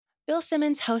Bill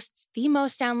Simmons hosts the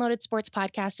most downloaded sports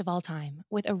podcast of all time,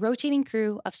 with a rotating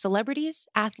crew of celebrities,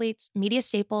 athletes, media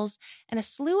staples, and a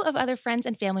slew of other friends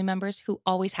and family members who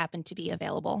always happen to be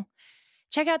available.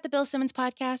 Check out the Bill Simmons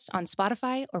podcast on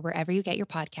Spotify or wherever you get your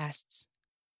podcasts.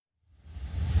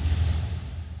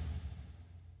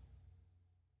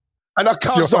 And I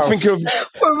can't stop thinking of...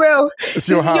 For real. It's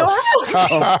your house.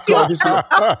 It's your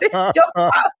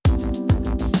house.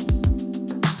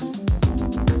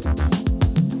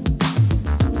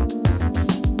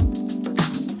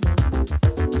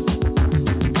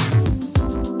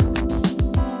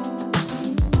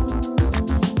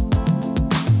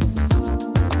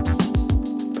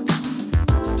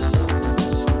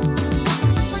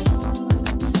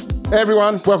 Hey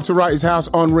everyone, welcome to Wrighty's House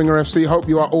on Ringer FC. Hope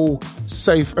you are all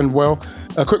safe and well.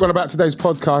 A quick one about today's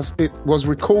podcast. It was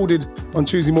recorded on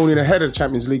Tuesday morning ahead of the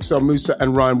Champions League, so Musa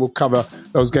and Ryan will cover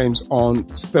those games on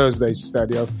Thursday's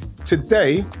Stadio.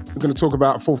 Today, we're going to talk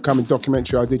about a forthcoming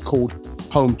documentary I did called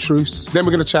Home Truths. Then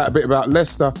we're going to chat a bit about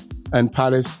Leicester and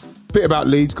Palace, a bit about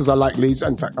Leeds, because I like Leeds.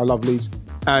 In fact, I love Leeds.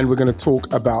 And we're going to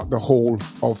talk about the Hall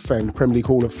of Fame, the Premier League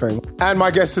Hall of Fame. And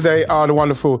my guests today are the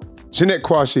wonderful Jeanette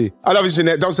Kouachi. I love you,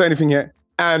 Jeanette. Don't say anything yet.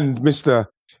 And Mr.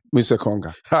 Musa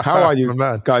Okwonga. How are you,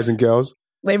 guys and girls?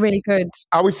 We're really good.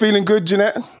 Are we feeling good,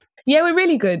 Jeanette? Yeah, we're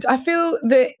really good. I feel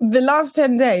that the last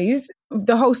 10 days,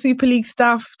 the whole Super League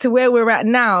stuff to where we're at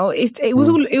now, it was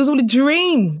all a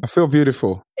dream. I feel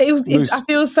beautiful. I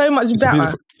feel so much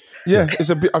better. Yeah, it's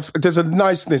a bit. There's a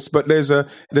niceness, but there's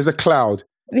a cloud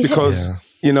because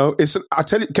you know it's.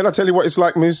 Can I tell you what it's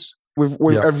like, Moose? With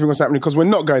everything that's happening, because we're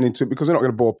not going into it, because we're not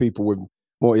going to bore people with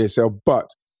more ESL, but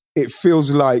it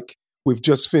feels like we've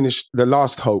just finished the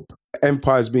last hope.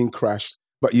 Empire's been crashed,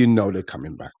 but you know they're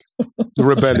coming back. The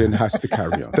rebellion has to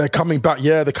carry on. They're coming back.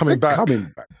 Yeah, they're coming back.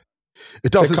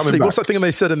 It doesn't sleep. What's that thing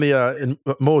they said in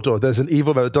Mordor? There's an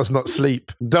evil that does not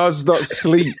sleep. Does not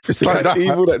sleep. It's like that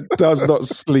evil that does not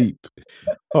sleep.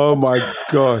 Oh my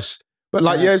gosh. But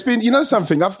it's been, you know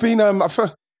something,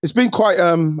 it's been quite,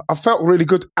 I felt really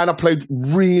good, and I played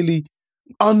really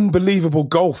unbelievable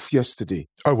golf yesterday.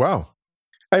 Oh, wow.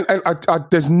 And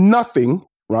there's nothing,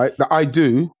 right, that I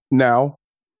do now,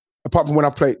 apart from when I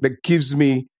play, that gives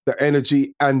me the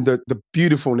energy and the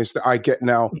beautifulness that I get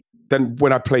now than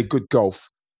when I play good golf.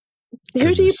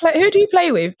 Who do you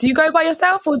play with? Do you go by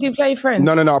yourself or do you play with friends?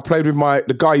 No. I played with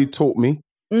the guy who taught me,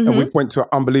 and we went to an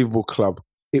unbelievable club.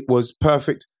 It was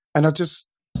perfect. And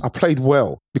I played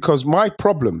well, because my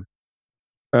problem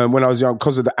when I was young,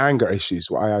 because of the anger issues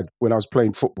I had when I was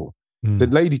playing football, the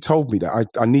lady told me that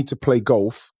I need to play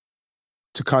golf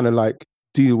to kind of like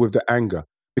deal with the anger.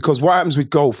 Because what happens with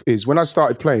golf is when I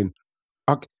started playing,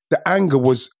 the anger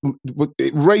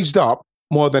it raised up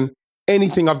more than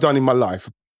anything I've done in my life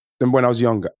than when I was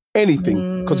younger.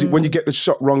 Anything. Because when you get the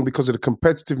shot wrong, because of the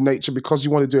competitive nature, because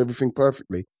you want to do everything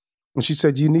perfectly. And she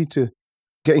said, you need to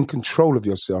get in control of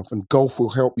yourself, and golf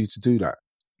will help you to do that.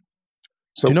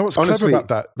 So, do you know what's honestly, clever about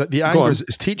that? That the anger is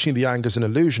teaching the anger is an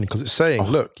illusion, because it's saying,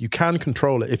 look, you can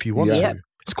control it if you want to.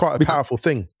 It's quite a powerful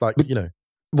thing.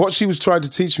 What she was trying to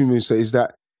teach me, Musa, is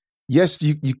that, yes,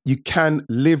 you can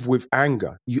live with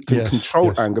anger. You can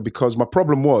control anger, because my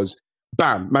problem was,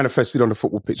 bam, manifested on the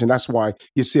football pitch. And that's why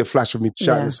you see a flash of me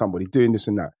shouting at somebody, doing this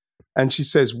and that. And she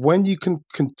says, when you can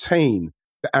contain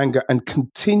the anger and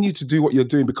continue to do what you're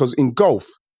doing, because in golf,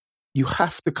 you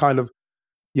have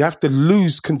to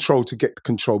lose control to get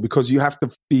control, because you have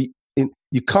to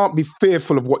you can't be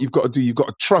fearful of what you've got to do. You've got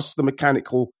to trust the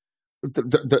mechanical,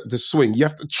 the swing. You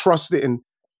have to trust it and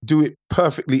do it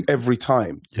perfectly every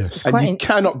time. Yes. And you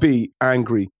cannot be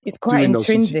angry. It's quite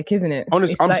intrinsic, isn't it?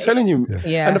 Honestly, I'm telling you.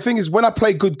 Yeah. And the thing is, when I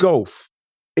play good golf,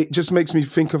 it just makes me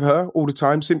think of her all the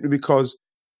time, simply because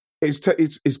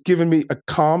it's given me a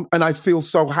calm, and I feel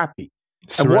so happy.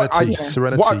 Serenity.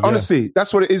 Honestly,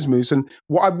 that's what it is, Moose. And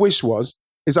what I wish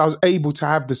is I was able to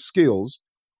have the skills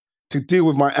to deal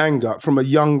with my anger from a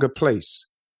younger place.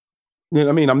 You know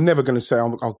what I mean? I'm never going to say,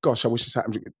 oh gosh, I wish this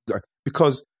happened.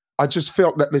 Because I just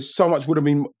felt that there's so much would have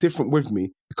been different with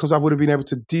me, because I would have been able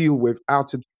to deal with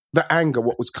the anger,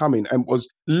 what was coming, and was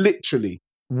literally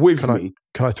with me.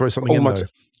 Can I throw something in though?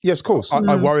 Yes, of course.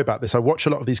 I worry about this. I watch a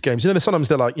lot of these games. Sometimes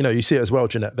they're like, you see it as well,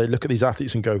 Jeanette. They look at these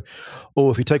athletes and go, oh,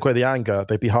 if you take away the anger,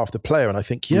 they'd be half the player. And I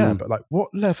think, but like, what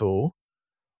level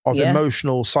of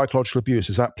emotional, psychological abuse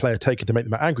is that player taking to make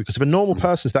them angry? Because if a normal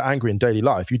person's that angry in daily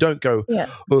life, you don't go,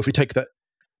 oh, if we take the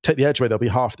edge away, they'll be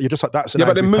half. You're just like, that's an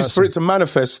angry but then Moose, person. for it to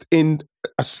manifest in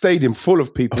a stadium full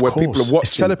of people where people are watching.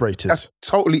 It's celebrated. That's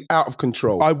totally out of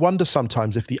control. I wonder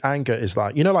sometimes if the anger is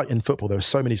like, you know, like in football,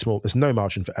 there's no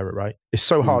margin for error, right? It's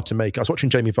so hard to make. I was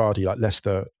watching Jamie Vardy, like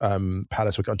Leicester,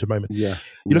 Palace, we'll go into a moment. Yeah.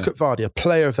 You look at Vardy, a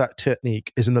player of that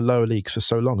technique is in the lower leagues for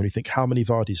so long, and you think, how many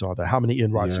Vardys are there? How many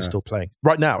Ian Wrights are still playing?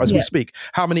 Right now, as we speak,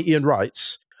 how many Ian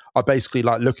Wrights are basically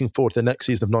like looking forward to the next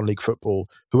season of non-league football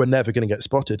who are never going to get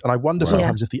spotted? And I wonder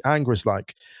sometimes if the anger is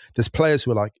like, there's players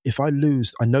who are like, if I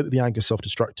lose, I know that the anger is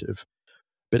self-destructive,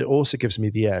 but it also gives me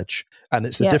the edge. And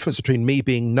it's the difference between me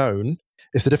being known,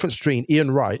 it's the difference between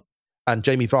Ian Wright and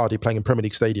Jamie Vardy playing in Premier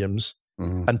League stadiums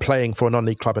and playing for a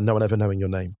non-league club and no one ever knowing your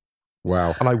name.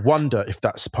 Wow. And I wonder if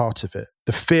that's part of it.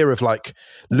 The fear of like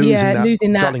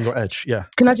losing that, dulling your edge. Yeah.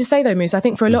 Can I just say though, Moose, I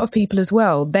think for a lot of people as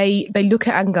well, they look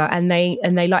at anger and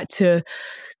they like to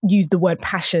use the word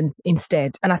passion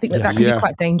instead. And I think that can be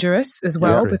quite dangerous as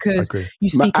well, because you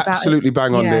speak about absolutely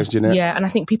bang on there, Jeanette. Yeah. And I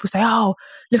think people say, oh,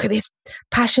 look at this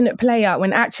passionate player,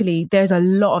 when actually there's a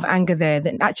lot of anger there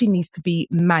that actually needs to be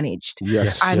managed.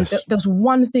 Yes. And there's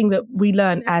one thing that we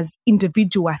learn as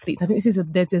individual athletes. I think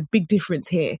there's a big difference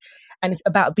here. And it's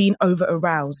about being over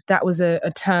aroused. That was a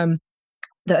term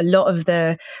that a lot of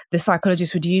the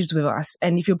psychologists would use with us.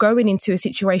 And if you're going into a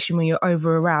situation where you're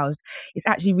over aroused, it's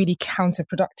actually really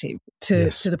counterproductive to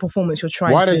the performance you're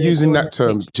trying to. Why are they using that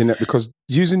term, Jeanette? Because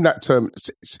using that term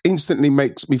instantly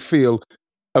makes me feel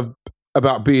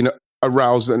about being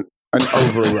aroused and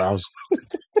over aroused.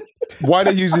 Why are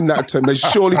they using that term? They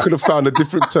surely could have found a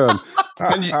different term.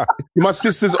 And my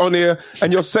sister's on here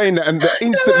and you're saying that, and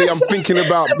instantly I'm thinking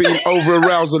about being over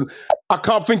aroused, and I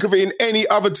can't think of it in any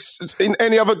other.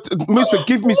 Musa,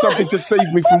 give me something to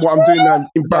save me from what I'm doing now. I'm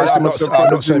embarrassing myself.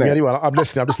 I'm not saving anyone. I'm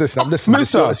listening.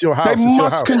 Musa, it's your house.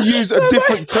 They can use a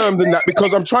different term than that,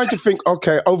 because I'm trying to think,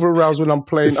 okay, over aroused when I'm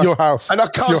playing. It's your house. And I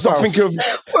can't stop thinking of.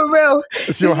 For real.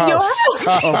 It's your house.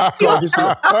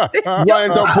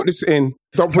 Ryan, don't put this in.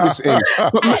 Don't put this in.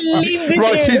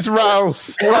 Right, she's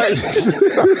roused. Right.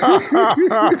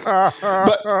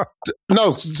 But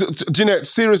no, Jeanette,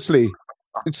 seriously,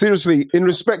 in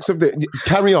respects of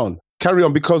carry on,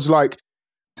 because like,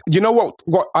 you know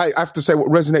what I have to say, what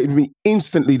resonated with me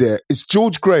instantly there is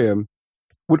George Graham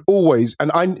would always,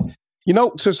 and I, you know,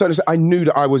 to a certain extent, I knew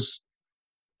that I was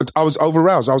over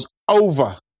aroused.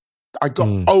 I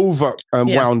got over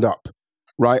wound up.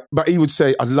 Right. But he would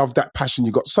say, I love that passion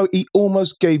you got. So he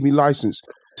almost gave me license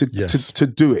to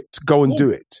do it, to go and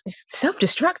do it. It's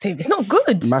self-destructive. It's not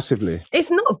good. Massively. It's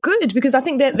not good, because I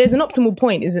think that there's an optimal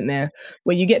point, isn't there,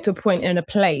 where you get to a point in a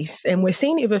place, and we're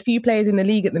seeing it with a few players in the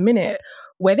league at the minute,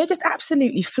 where they're just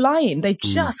absolutely flying. They've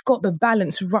just got the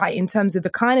balance right in terms of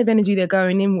the kind of energy they're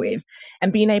going in with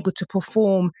and being able to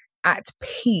perform at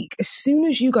peak. As soon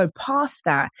as you go past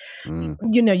that,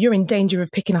 you know, you're in danger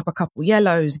of picking up a couple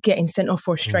yellows, getting sent off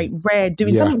for a straight red,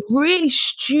 doing something really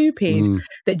stupid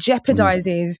that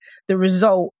jeopardizes the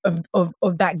result of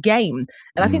that game.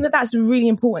 And I think that that's a really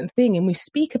important thing. And we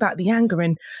speak about the anger,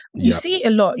 and you see it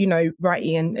a lot, you know,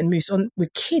 Righty and Moose,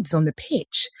 with kids on the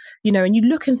pitch, you know, and you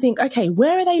look and think, okay,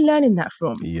 where are they learning that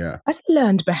from? Yeah. That's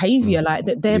learned behavior, like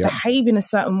that they're behaving a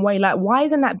certain way. Like, why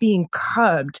isn't that being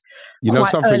curbed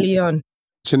early on?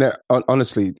 Jeanette,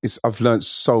 honestly, I've learned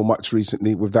so much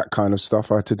recently with that kind of stuff.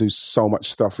 I had to do so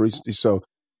much stuff recently. So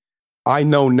I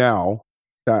know now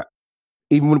that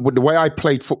even with the way I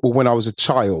played football when I was a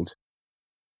child,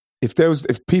 if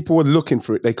people were looking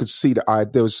for it, they could see that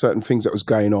there was certain things that was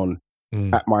going on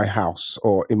at my house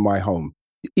or in my home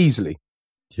easily,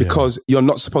 because you're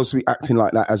not supposed to be acting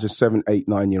like that as a 7, 8,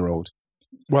 9-year-old.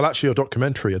 Well, actually, your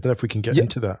documentary, I don't know if we can get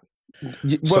into that.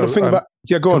 Well, the thing about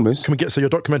go on, Miss. Can we get your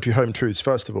documentary Home Truths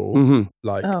first of all?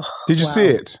 Like, did you see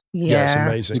it? Yeah, it's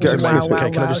amazing. It's amazing. Okay,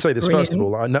 can I just say this first of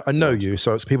all? I know you,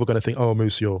 so it's people going to think, oh,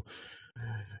 Moose, you're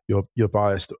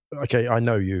biased. Okay, I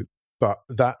know you, but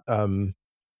that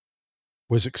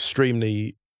was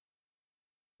extremely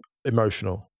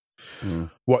emotional.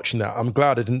 Watching that, I'm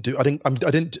glad I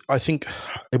didn't. I think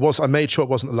it was. I made sure it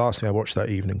wasn't the last thing I watched that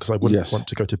evening, because I wouldn't want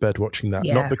to go to bed watching that.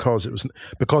 Not because it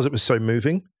was so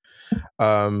moving,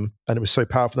 and it was so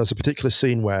powerful. There's a particular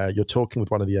scene where you're talking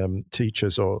with one of the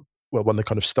teachers, or one of the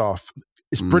kind of staff.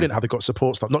 It's brilliant how they got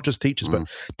support staff, not just teachers, but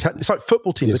it's like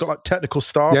football teams. They've got like technical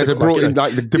staff. Yeah, they brought in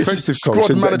like the defensive coach,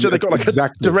 squad manager. They've got like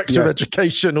a director of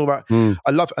education, all that.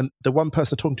 I love, and the one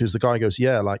person they're talking to is the guy who goes,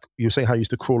 like you were saying how you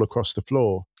used to crawl across the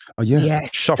floor. Oh yeah,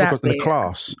 yes, shuffle across in the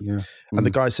class. Yeah. And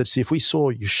the guy said, see, if we saw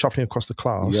you shuffling across the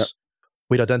class,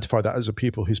 we'd identify that as a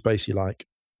pupil who's basically like,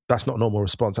 that's not a normal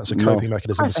response. That's a coping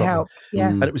mechanism for something.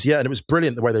 And it was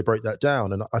brilliant the way they break that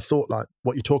down. And I thought, like,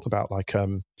 what you're talking about, like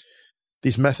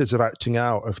these methods of acting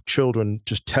out of children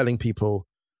just telling people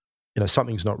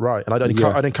something's not right. And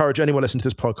I'd encourage anyone listening to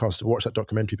this podcast to watch that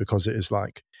documentary, because it is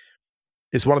like,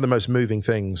 it's one of the most moving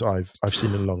things I've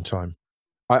seen in a long time.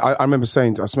 I remember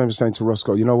saying to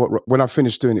Roscoe, you know what, when I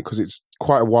finished doing it, because it's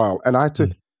quite a while, and I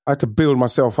had to build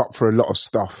myself up for a lot of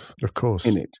stuff, of course,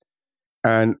 in it.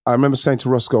 And I remember saying to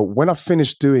Roscoe, when I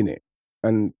finished doing it,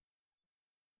 and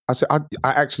I said, I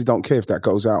actually don't care if that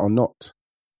goes out or not.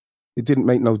 It didn't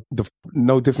make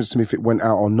no difference to me if it went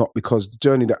out or not, because the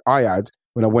journey that I had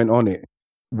when I went on it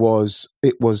was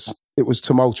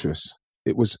tumultuous.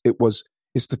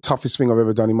 It's the toughest thing I've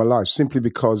ever done in my life, simply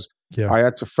because I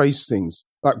had to face things,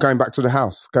 like going back to the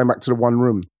house, going back to the one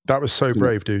room. That was so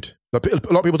brave, dude. Like, a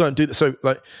lot of people don't do that. So,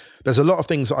 like, there's a lot of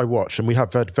things that I watch, and we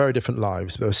have had very different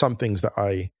lives. There are some things that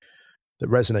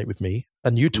resonate with me.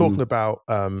 And you talking about,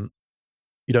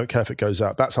 you don't care if it goes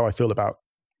out. That's how I feel about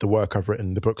the work I've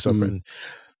written, the books I've written.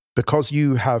 Because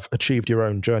you have achieved your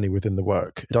own journey within the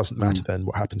work, it doesn't matter then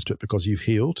what happens to it, because you've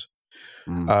healed.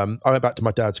 I went back to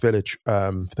my dad's village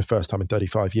for the first time in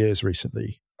 35 years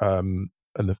recently. And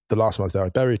the last time I was there, I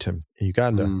buried him in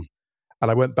Uganda. And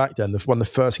I went back there, and one of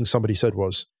the first things somebody said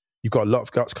was, you've got a lot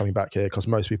of guts coming back here, because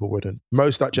most people wouldn't.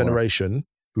 Most of that generation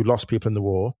who lost people in the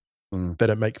war, they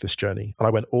don't make this journey. And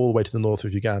I went all the way to the north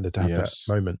of Uganda to have that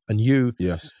moment. And you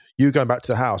going back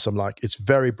to the house, I'm like, it's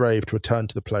very brave to return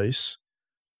to the place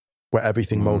where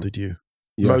everything molded you.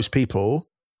 Most people,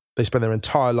 they spend their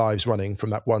entire lives running from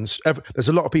that one. There's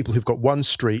a lot of people who've got one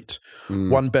street,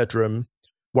 one bedroom,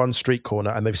 one street corner,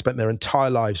 and they've spent their entire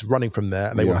lives running from there,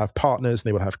 and they will have partners, and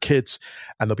they will have kids,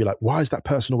 and they'll be like, why is that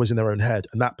person always in their own head?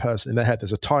 And that person in their head,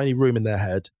 there's a tiny room in their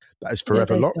head that is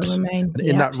forever locked. And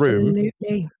in that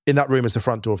room is the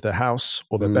front door of their house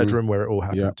or their bedroom where it all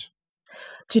happened.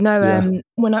 Do you know,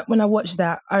 when I watched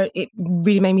that, it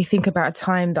really made me think about a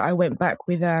time that I went back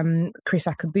with Chris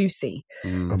Akabusi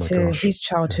to his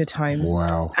childhood home.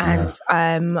 Wow!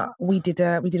 And we did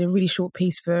a really short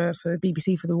piece for the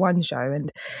BBC for the One Show, and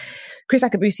Chris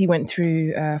Akabusi went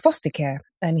through foster care,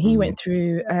 and he went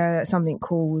through something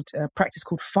called a practice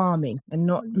called farming, and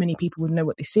not many people would know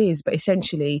what this is, but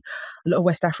essentially a lot of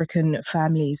West African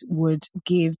families would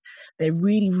give their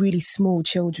really, really small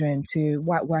children to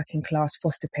white working class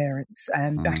foster parents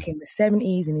back in the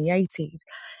 70s and the 80s.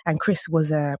 And Chris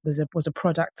was a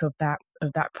product of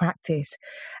that practice.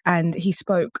 And he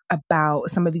spoke about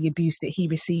some of the abuse that he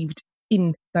received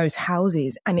in those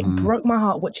houses. And it broke my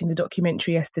heart watching the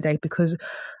documentary yesterday, because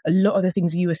a lot of the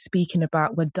things you were speaking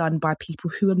about were done by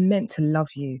people who are meant to love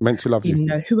you. Meant to love you. You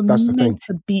know, who are meant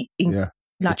to be in...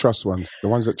 Like, the trust ones, the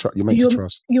ones that you're meant to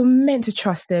trust. You're meant to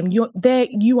trust them. You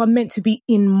are meant to be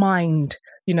in mind,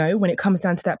 you know, when it comes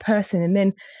down to that person. And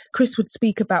then Chris would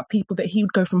speak about people that he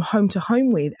would go from home to home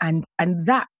with, and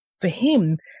that, for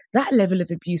him, that level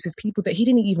of abuse of people that he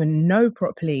didn't even know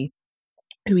properly,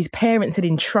 who his parents had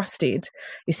entrusted,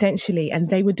 essentially, and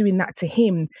they were doing that to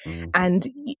him. And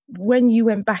when you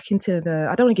went back into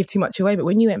I don't want to give too much away, but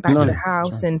when you went back to the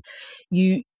house and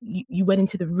you went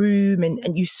into the room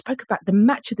and you spoke about the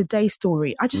match of the day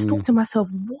story, I just thought to myself,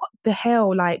 what the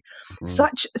hell? Like,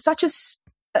 such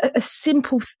a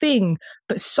simple thing,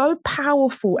 but so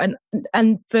powerful.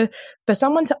 And for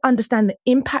someone to understand the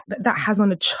impact that has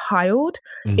on a child,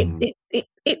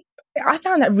 I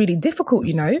found that really difficult,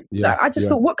 you know. Like, I just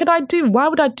thought, what could I do? Why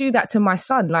would I do that to my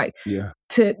son? Like,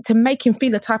 to make him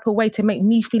feel a type of way, to make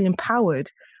me feel empowered.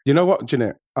 You know what,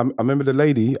 Jeanette? I remember the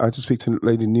lady, I had to speak to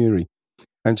Lady Nuri,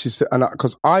 and she said,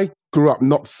 because I grew up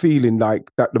not feeling like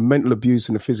that, the mental abuse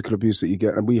and the physical abuse that you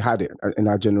get, and we had it in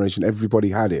our generation,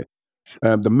 everybody had it,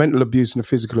 the mental abuse and the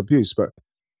physical abuse. But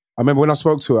I remember when I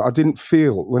spoke to her,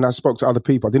 when I spoke to other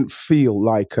people, I didn't feel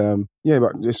like,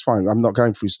 but it's fine, I'm not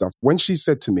going through stuff. When she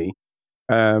said to me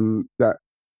that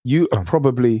you have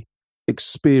probably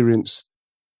experienced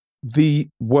the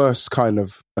worst kind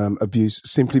of abuse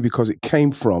simply because it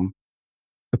came from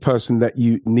the person that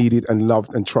you needed and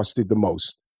loved and trusted the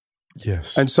most.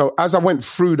 Yes. And so as I went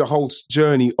through the whole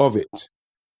journey of it,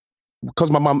 because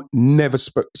my mum never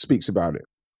speaks about it,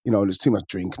 you know, there's too much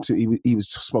drink, he was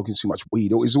smoking too much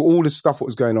weed, it was all this stuff that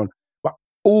was going on. But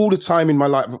all the time in my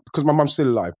life, because my mum's still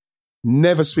alive,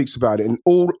 never speaks about it. And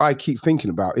all I keep thinking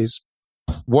about is,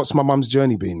 what's my mum's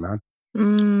journey been, man?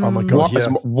 Oh my God!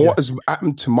 What has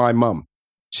happened to my mum?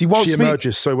 She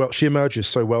emerges so well. She emerges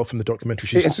so well from the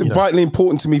documentary. It's vitally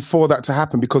important to me for that to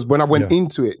happen, because when I went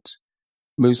into it,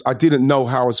 Moose, I didn't know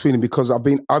how I was feeling, because I've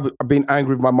been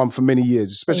angry with my mum for many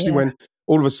years, especially when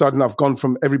all of a sudden I've gone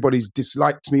from everybody's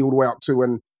disliked me all the way up to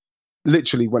when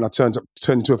literally when I turned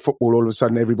into a football, all of a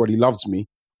sudden everybody loves me.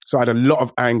 So I had a lot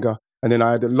of anger, and then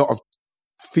I had a lot of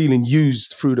feeling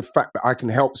used through the fact that I can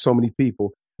help so many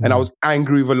people. And I was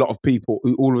angry with a lot of people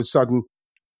who all of a sudden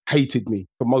hated me.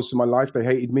 For most of my life, they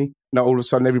hated me. Now all of a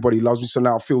sudden, everybody loves me. So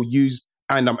now I feel used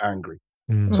and I'm angry.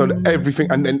 So and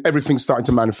then everything's starting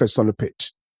to manifest on the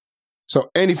pitch. So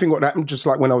anything what happened, just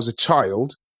like when I was a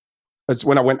child, as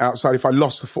when I went outside, if I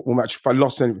lost a football match, if I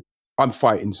lost anything, I'm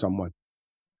fighting someone.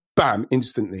 Bam,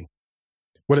 instantly.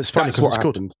 Well, it's funny because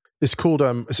it's called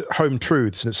is it Home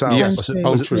Truths, and it's out. Yes,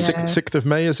 Home Truths. 6th of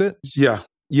May, is it? Yeah.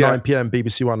 9 p.m.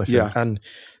 BBC One, I think. Yeah. And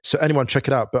so anyone check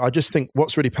it out. But I just think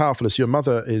what's really powerful is your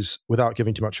mother is, without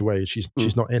giving too much away, she's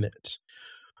not in it.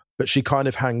 But she kind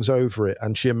of hangs over it,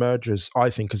 and she emerges, I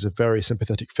think, as a very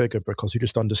sympathetic figure because you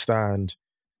just understand.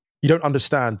 You don't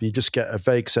understand, but you just get a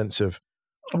vague sense of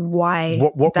why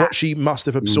what she must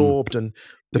have absorbed, and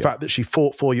the fact that she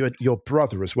fought for you and your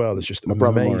brother as well is just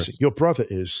amazing. Your brother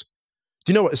is.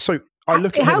 Do you know what? It's so. I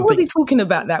look at him. How was he talking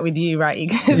about that with you, right?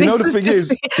 You know the thing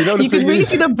is, you can really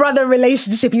see the brother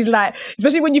relationship. He's like,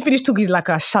 especially when you finish talking, he's like,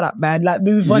 "Oh, shut up, man! Like,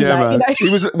 move on." Yeah, like, man. You know? He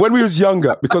was when we was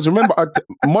younger. Because remember,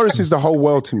 Morris is the whole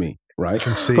world to me, right?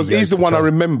 Because he's the one I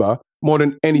remember more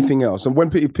than anything else. And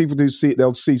when people do see it,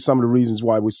 they'll see some of the reasons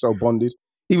why we're so bonded.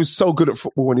 He was so good at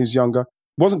football when he was younger.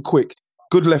 Wasn't quick.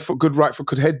 Good left foot, good right foot.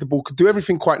 Could head the ball. Could do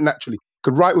everything quite naturally.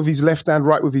 Could write with his left hand,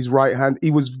 write with his right hand. He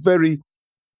was very.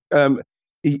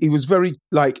 He was very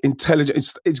like intelligent.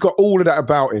 It's got all of that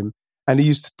about him, and he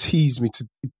used to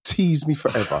tease me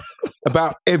forever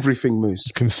about everything, Moose.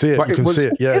 You can see it. But you can see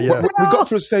it. Yeah, yeah. We got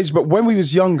through a stage, but when we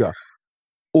was younger,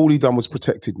 all he done was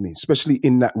protected me, especially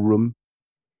in that room,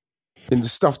 in the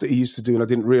stuff that he used to do, and I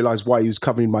didn't realize why he was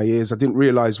covering my ears. I didn't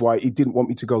realize why he didn't want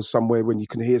me to go somewhere when you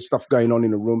can hear stuff going on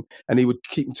in a room, and he would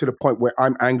keep me to the point where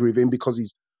I'm angry with him because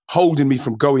he's holding me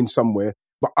from going somewhere.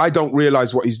 But I don't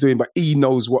realize what he's doing, but he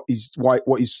knows what he's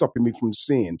stopping me from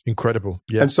seeing. Incredible.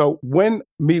 Yeah. And so when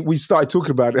we started talking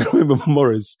about it, I remember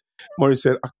Morris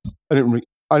said, I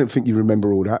didn't think you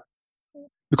remember all that.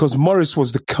 Because Morris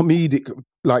was the comedic,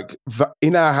 like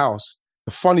in our house,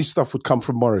 the funny stuff would come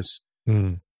from Morris.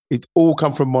 It all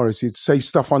come from Morris. He'd say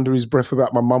stuff under his breath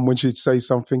about my mum when she'd say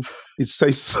something. He'd say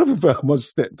stuff about my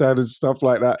stepdad and stuff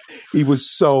like that. He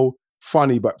was so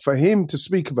funny. But for him to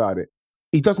speak about it,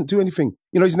 he doesn't do anything.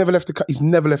 You know, he's never left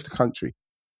the country.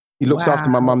 He looks after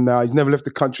my mum now. He's never left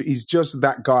the country. He's just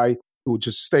that guy who will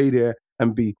just stay there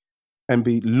and be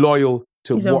loyal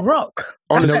to He's a rock.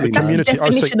 Honestly, the community. I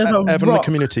was saying, Evan in the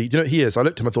community. Do you know what he is? I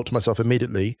looked at him and thought to myself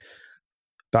immediately,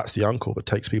 that's the uncle that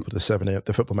takes people to the 7 a.m.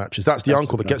 the football matches. That's the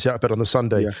uncle that gets you out of bed on the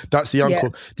Sunday. Yeah. That's the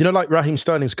uncle. Do you know, like Raheem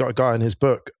Sterling's got a guy in his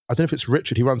book. I don't know if it's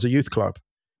Richard. He runs a youth club.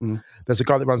 There's a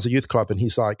guy that runs a youth club, and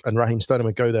he's like, and Raheem Sterling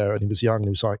would go there, and he was young, and he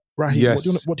was like, Raheem,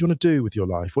 what do you want to do with your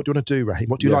life? What do you want to do, Raheem?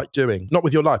 What do you like doing? Not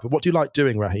with your life, but what do you like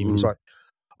doing, Raheem? He's like,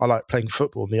 I like playing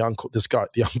football. And the uncle,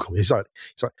 he's like,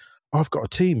 oh, I've got a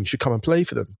team. You should come and play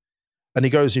for them. And he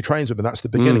goes and he trains with them. That's the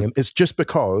beginning. And it's just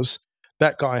because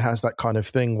that guy has that kind of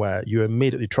thing where you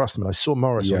immediately trust him. And I saw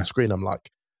Morris on screen. I'm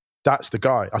like, that's the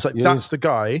guy. I was like, that's the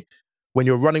guy. When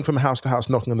you're running from house to house,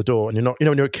 knocking on the door, and you're not,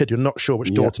 when you're a kid, you're not sure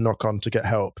which door to knock on to get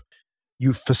help.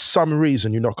 For some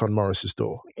reason, you knock on Morris's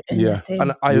door. Yeah.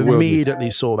 And I immediately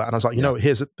saw that. And I was like, you know,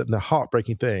 here's the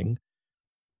heartbreaking thing.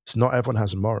 It's not everyone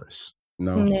has a Morris.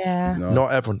 No. Yeah. No.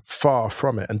 Not everyone, far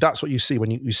from it. And that's what you see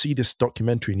when you see this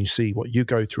documentary and you see what you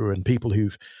go through and people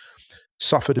who've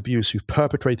suffered abuse, who've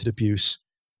perpetrated abuse,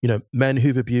 you know, men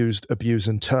who've abuse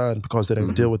in turn because they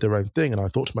don't deal with their own thing. And I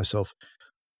thought to myself,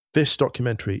 this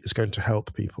documentary is going to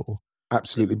help people.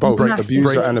 Absolutely, both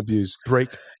abuser and abused. Break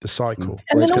the cycle.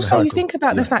 And then also you think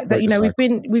about the fact that, you know, we've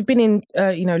been in,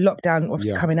 you know, lockdown,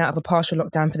 obviously coming out of a partial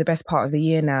lockdown for the best part of the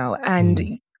year now. And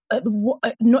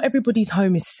not everybody's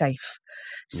home is safe.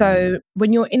 So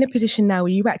when you're in a position now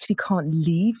where you actually can't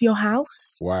leave your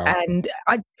house, and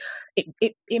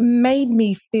it makes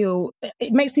me feel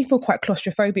quite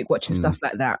claustrophobic watching stuff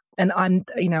like that. And I'm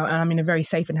in a very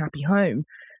safe and happy home.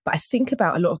 But I think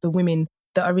about a lot of the women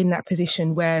that are in that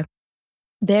position where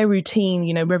their routine,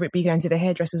 you know, whether it be going to the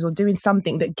hairdressers or doing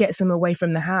something that gets them away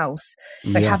from the house,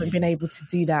 they haven't been able to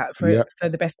do that for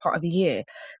the best part of the year.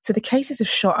 So the cases have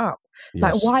shot up.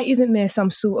 Like, why isn't there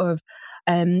some sort of,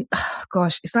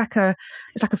 it's like a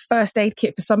first aid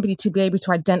kit for somebody to be able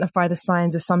to identify the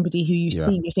signs of somebody who you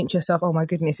see and you think to yourself, oh my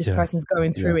goodness, this person's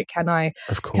going through it. Can I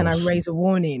raise a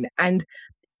warning? And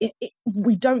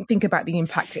we don't think about the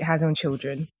impact it has on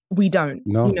children. We don't.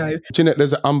 No. You know, Jeanette,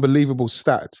 there's an unbelievable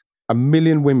stat. 1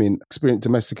 million women experienced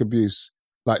domestic abuse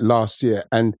like last year,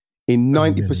 and in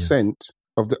 90%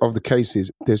 of the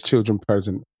cases, there's children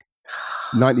present.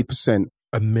 90%.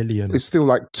 1 million. It's still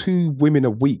like 2 women a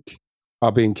week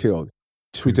are being killed.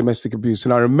 through domestic abuse.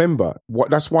 And I remember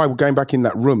that's why we're going back in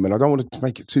that room. And I don't want to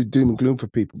make it too doom and gloom for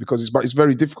people because it's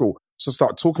very difficult to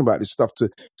start talking about this stuff to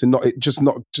not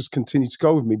just continue to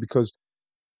go with me, because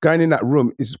going in that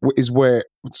room is where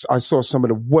I saw some of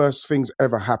the worst things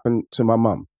ever happen to my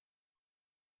mum.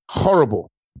 Horrible.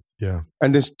 Yeah.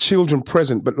 And there's children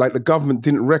present, but like the government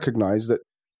didn't recognize that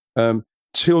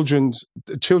children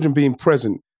being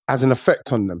present has an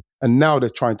effect on them. And now they're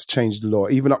trying to change the law.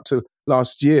 Even up to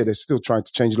last year, they're still trying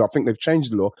to change the law. I think they've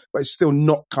changed the law, but it's still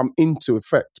not come into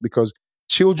effect because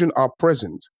children are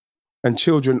present and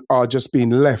children are just being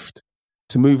left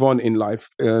to move on in life,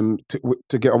 to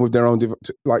get on with their own,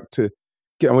 to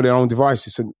get on with their own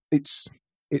devices. And it's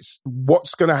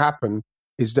what's going to happen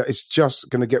is that it's just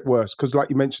going to get worse. Because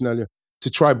like you mentioned earlier, to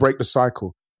try and break the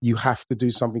cycle, you have to do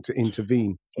something to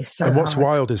intervene. And what's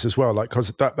wild is as well, like, because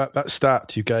that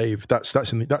stat you gave, that's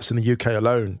in the UK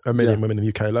alone, 1 million women in the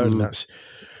UK alone.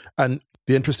 And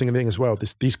the interesting thing as well,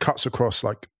 these cuts across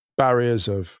like barriers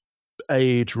of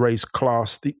age, race,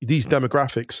 class, these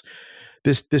demographics,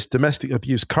 this domestic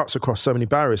abuse cuts across so many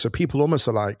barriers. So people almost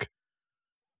are like,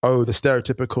 oh, the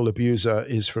stereotypical abuser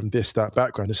is from that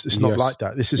background. It's not like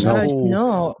that. This is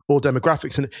all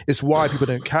demographics. And it's why people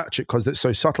don't catch it, because it's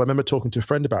so subtle. I remember talking to a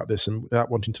friend about this, and without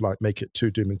wanting to like make it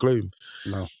too doom and gloom,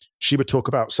 she would talk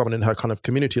about someone in her kind of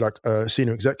community, like a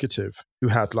senior executive who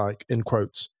had like, in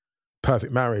quotes,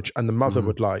 perfect marriage. And the mother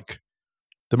would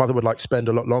spend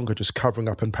a lot longer just covering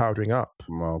up and powdering up.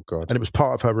 Oh, God. And it was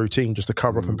part of her routine just to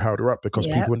cover up and powder up because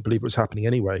people wouldn't believe it was happening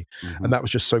anyway. And that was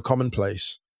just so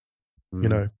commonplace. You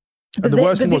know, and the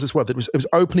worst thing was as well that it was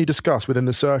openly discussed within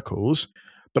the circles.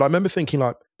 But I remember thinking,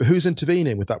 like, who's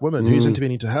intervening with that woman? Who's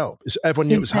intervening to help? Everyone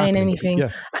knew it was happening. Anything?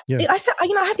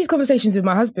 I have these conversations with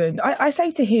my husband. I say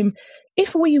to him,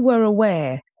 if we were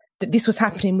aware that this was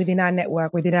happening within our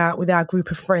network, with our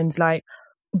group of friends, like,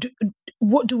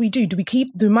 what do we do? Do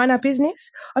we mind our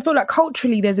business? I feel like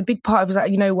culturally, there's a big part of us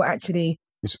like, you know what, actually.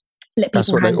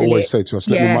 That's what they always say to us.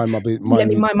 Let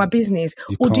me mind my business.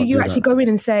 Or do you actually go in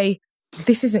and say,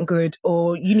 this isn't good,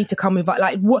 or you need to come with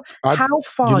like what? How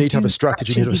far? You need to have a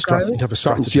strategy. You need to have a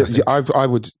strategy. I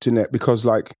would, Jeanette, because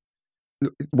like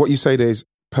what you say there is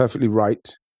perfectly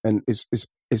right, and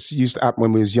it's used to happen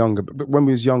when we was younger. But when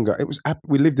we was younger,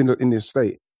 we lived in the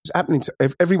estate. It was happening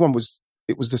to everyone.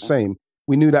 It was the same.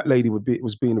 We knew that lady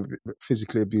was being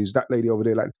physically abused. That lady over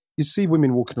there, like you see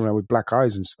women walking around with black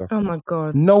eyes and stuff. Oh my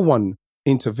God! No one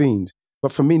intervened.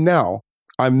 But for me now,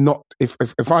 I'm not. If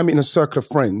I'm in a circle of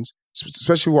friends,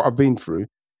 especially what I've been through,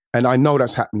 and I know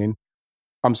that's happening,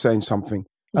 I'm saying something.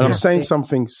 And I'm saying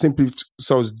something simply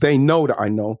so as they know that I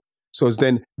know, so as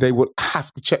then they will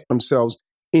have to check themselves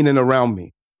in and around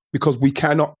me, because we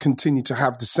cannot continue to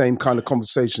have the same kind of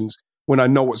conversations when I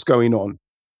know what's going on.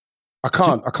 I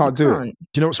can't do it. Do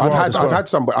you know what's wild as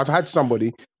well? I've had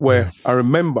somebody where I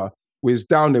remember we was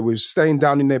down there, we was staying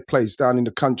down in their place, down in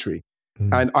the country,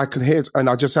 and I could hear it, and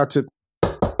I just had to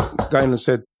go in and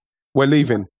said, we're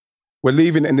leaving,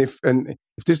 and if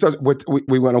this does,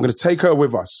 we went, I'm going to take her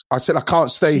with us. I said, I can't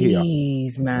stay here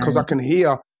because I can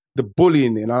hear the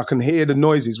bullying and I can hear the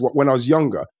noises. When I was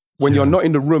younger, when you're not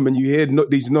in the room and you hear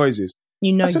these noises,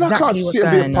 you know, I said, I can't sit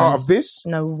and be a part of this.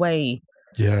 No way.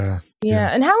 Yeah.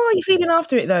 And how are you feeling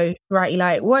after it though, right?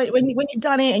 Like when you've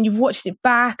done it and you've watched it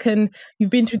back and you've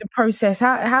been through the process,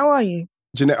 how are you?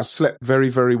 Jeanette, I slept very,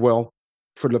 very well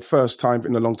for the first time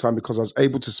in a long time because I was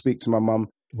able to speak to my mum.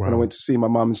 Wow. When I went to see my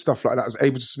mum and stuff like that, I was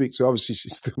able to speak to her. Obviously,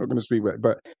 she's still not going to speak with it,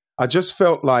 but I just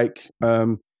felt like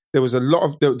there was a lot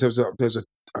of, there's a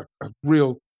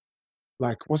real,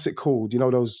 like, what's it called? You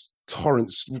know, those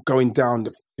torrents going down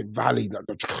the valley.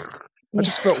 I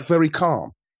just felt very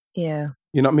calm. Yeah.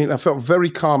 You know what I mean? I felt very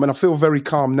calm, and I feel very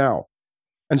calm now.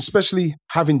 And especially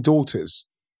having daughters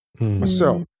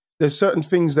myself, there's certain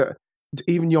things that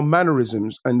even your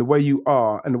mannerisms and the way you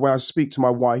are and the way I speak to my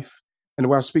wife and the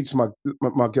way I speak to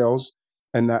my girls,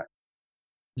 and that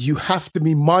you have to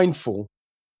be mindful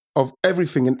of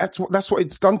everything. And that's what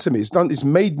it's done to me. It's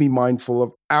made me mindful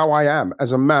of how I am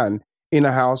as a man in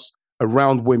a house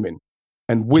around women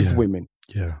and with women.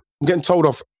 Yeah. I'm getting told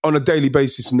off on a daily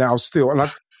basis now still. And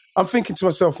I'm thinking to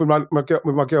myself with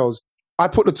my girls, I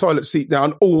put the toilet seat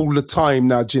down all the time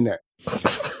now, Jeanette.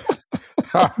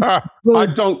 I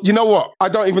don't, you know what? I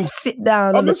don't even sit down.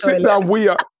 I'm going to sit down. We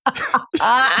are.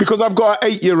 Because I've got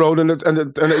an 8-year-old and an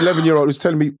 11-year-old who's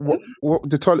telling me, what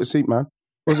the toilet seat, man?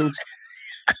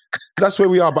 That's where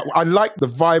we are. But I like the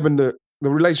vibe and the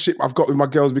relationship I've got with my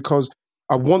girls, because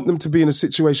I want them to be in a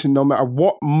situation no matter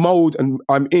what mode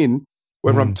I'm in,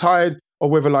 whether I'm tired or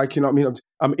whether, like, you know what I mean,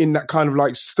 I'm in that kind of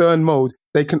like stern mode,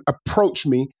 they can approach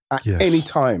me at any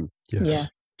time. Yes. Yeah.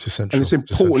 It's essential. And it's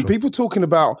important. People talking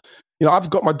about, I've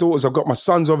got my daughters, I've got my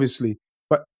sons, obviously.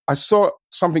 But I saw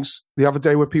something the other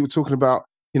day where people talking about,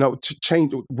 to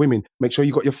change women, make sure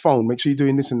you got your phone, make sure you're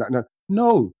doing this and that.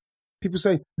 No. People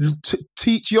say,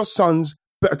 teach your sons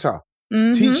better.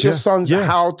 Mm-hmm. Teach your sons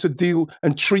how to deal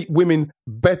and treat women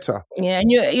better. Yeah, and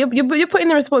you're putting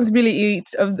the responsibility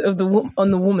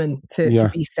on the woman to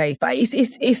be safe. But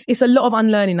it's a lot of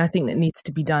unlearning, I think, that needs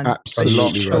to be done.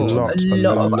 Absolutely, a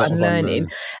lot of unlearning.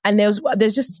 And there's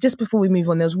just before we move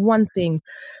on, there's one thing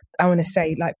I want to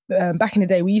say. Like back in the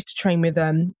day, we used to train with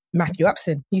Matthew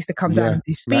Upson. He used to come down and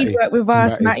do speed work with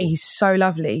us. Matty, he's so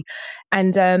lovely,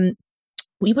 and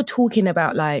we were talking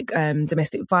about like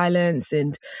domestic violence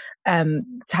and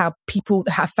how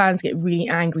fans get really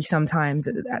angry sometimes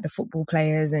at the football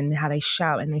players and how they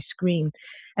shout and they scream.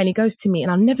 And he goes to me,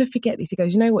 and I'll never forget this. He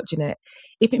goes, "You know what, Jeanette?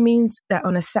 If it means that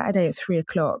on a Saturday at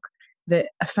 3:00 that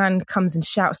a fan comes and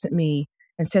shouts at me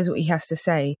and says what he has to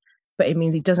say, but it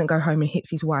means he doesn't go home and hits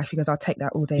his wife," he goes, "I'll take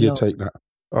that all day long." You take that.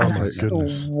 Oh my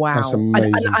goodness. Wow. That's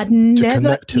amazing. And I'd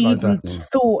never even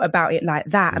thought about it like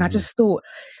that. And I just thought,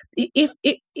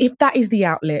 if that is the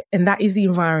outlet and that is the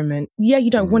environment, you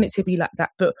don't want it to be like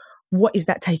that, but what is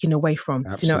that taken away from?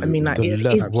 Absolutely. Do you know what I mean?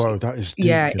 Like, whoa, that is deep.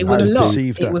 Yeah, it was a lot.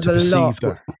 It was a lot.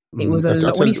 It was a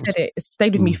lot. When he said it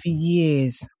stayed with me for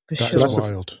years, for sure. That's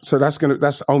wild. So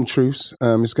that's Home Truths.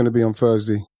 It's going to be on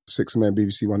Thursday, 6 May,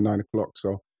 BBC One, 9:00.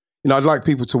 So, I'd like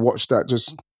people to watch that,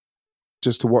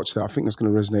 just to watch that. I think that's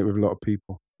going to resonate with a lot of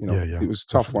people. It was a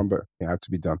tough one, but it had to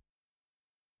be done.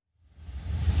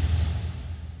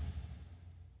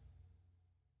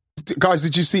 Guys,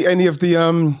 did you see any of the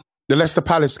Leicester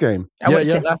Palace game? I watched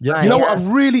it last night. You know what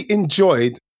I really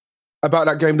enjoyed about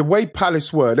that game? The way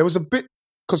Palace were. There was a bit,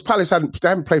 because Palace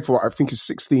haven't played for, I think it's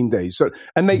 16 days. So,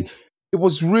 and it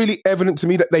was really evident to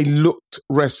me that they looked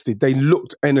rested. They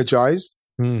looked energized.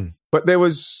 But there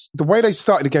was, the way they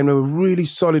started the game, they were really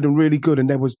solid and really good. And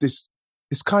there was this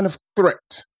kind of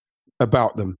threat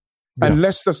about them. Yeah. And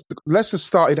Leicester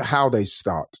started how they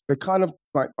start. They're kind of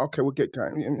like, okay, we'll get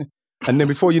going. And then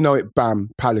before you know it, bam,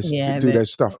 Palace do their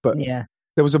stuff. But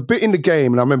there was a bit in the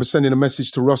game, and I remember sending a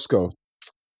message to Roscoe,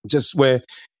 just where,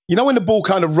 when the ball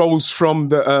kind of rolls from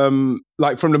the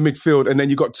from the midfield, and then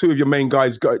you got two of your main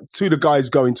guys, two of the guys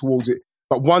going towards it,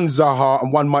 but one Zaha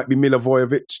and one might be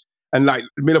Milivojevic, and like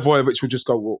Milivojevic would just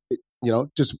go,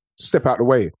 just step out the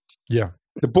way. Yeah.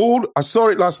 The ball, I saw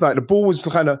it last night. The ball was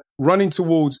kind of running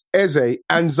towards Eze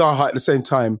and Zaha at the same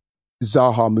time.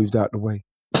 Zaha moved out the way.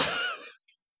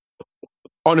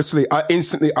 Honestly, I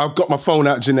got my phone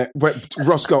out, Jeanette.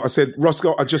 Roscoe, I said,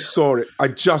 Roscoe, I just saw it. I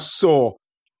just saw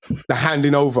the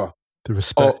handing over. The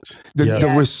respect.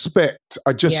 The respect.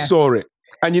 I just saw it.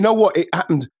 And you know what? It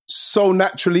happened so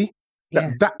naturally.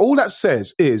 That all that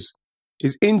says is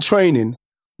in training,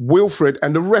 Wilfred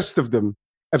and the rest of them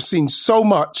have seen so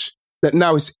much that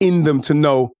now it's in them to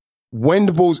know when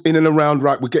the ball's in and around,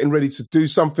 right, we're getting ready to do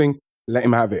something, let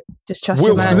him have it. Just trust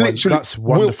your man. Literally, that's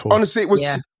wonderful. Honestly, it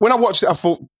was when I watched it, I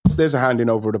thought, there's a handing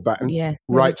over of the baton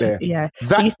right there. Yeah.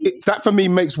 That for me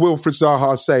makes Wilfred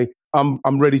Zaha say, I'm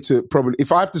ready to probably,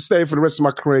 if I have to stay for the rest of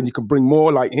my career and you can bring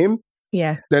more like him,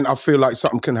 then I feel like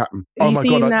something can happen. You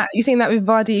seen that with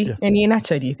Vardy and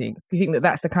Iheanacho, do you think? Do you think that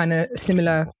that's the kind of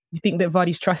similar, you think that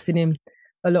Vardy's trusting him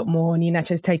a lot more and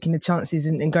Iheanacho's taking the chances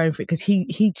and going for it? Because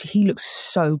he looks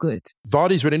so good.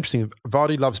 Vardy's really interesting.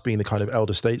 Vardy loves being the kind of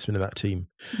elder statesman in that team.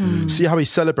 See how he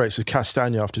celebrates with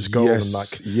Castagna after his goal and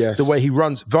the way he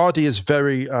runs. Vardy is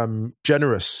very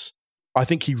generous. I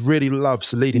think he really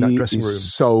loves leading that dressing room.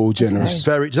 So generous.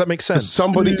 Does that make sense?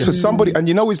 For somebody, and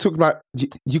he's talking about,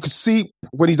 you could see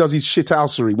when he does his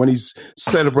shithousery, when he's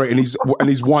celebrating and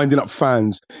he's winding up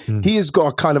fans, he has got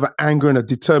a kind of an anger and a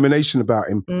determination about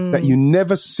him that you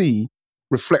never see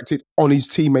reflected on his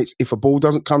teammates. If a ball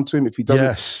doesn't come to him, if he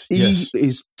doesn't, he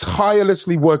is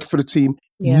tirelessly working for the team,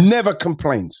 never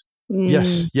complains.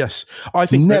 Yes. I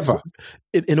think never.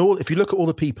 If you look at all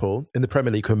the people in the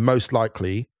Premier League who are most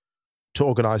likely to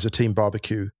organise a team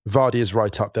barbecue, Vardy is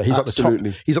right up there. He's Absolutely.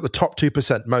 at the top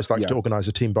 2% most likely to organise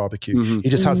a team barbecue. He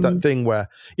just has that thing where,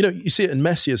 you see it in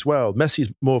Messi as well.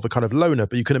 Messi's more of a kind of loner,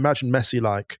 but you can imagine Messi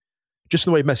like, just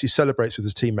the way Messi celebrates with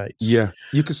his teammates. Yeah.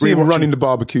 You can see him running the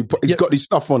barbecue, but he's got his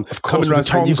stuff on. Of course, coming around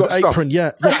saying, you've got stuff. Apron,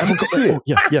 yeah. You can see it.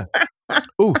 Yeah.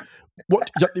 Oh,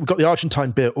 you've got the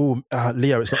Argentine beer. Oh,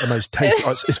 Leo, it's not the most tasty.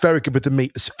 It's very good with the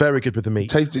meat. It's very good with the meat.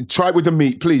 Try it with the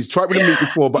meat, please. Try it with the meat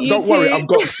before, but don't worry, I've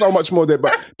got so much more there,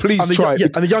 but please try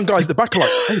it. And the young guys at the back are like,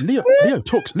 hey, Leo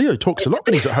talks a lot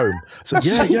when he's at home. So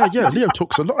Leo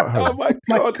talks a lot at home. Oh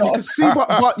my God. You can see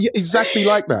exactly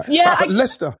like that. Yeah. But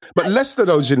Leicester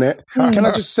though, Jeanette, can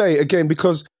I just say again,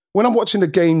 because when I'm watching the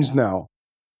games now,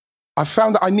 I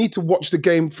found that I need to watch the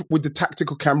game with the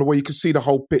tactical camera where you can see the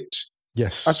whole pitch.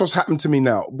 Yes. That's what's happened to me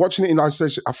now. Watching it in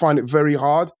isolation, I find it very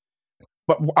hard.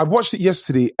 But I watched it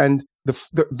yesterday, and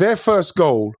their first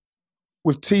goal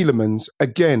with Tielemans,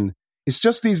 again, it's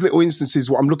just these little instances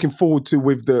what I'm looking forward to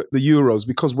with the Euros,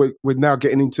 because we're now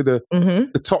getting into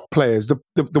the top players,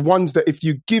 the ones that if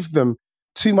you give them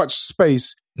too much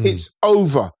space, it's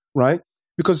over, right?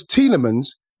 Because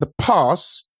Tielemans, the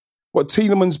pass, what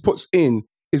Tielemans puts in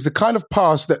is the kind of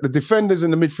pass that the defenders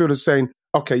and the midfielders saying,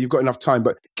 okay, you've got enough time,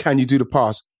 but can you do the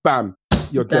pass? Bam,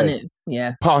 you're dead.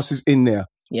 Yeah. Pass is in there.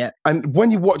 Yeah. And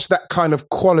when you watch that kind of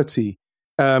quality,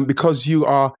 because you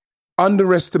are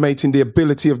underestimating the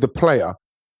ability of the player,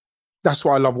 that's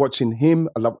why I love watching him.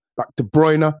 I love like De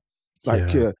Bruyne,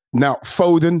 now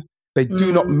Foden. They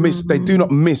do not miss. They do not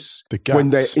miss when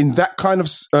they're in that kind of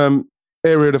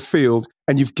area of the field,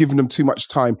 and you've given them too much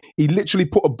time. He literally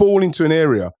put a ball into an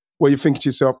area where you think to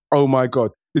yourself, "Oh my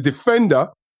God!" The defender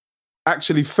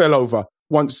actually fell over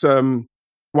once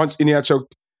Iheanacho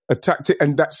attacked it,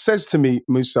 and that says to me,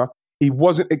 Musa, he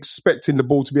wasn't expecting the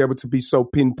ball to be able to be so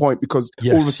pinpoint, because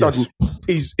all of a sudden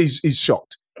he's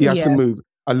shocked. He has to move.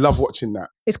 I love watching that.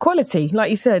 It's quality,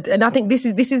 like you said. And I think this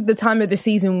is the time of the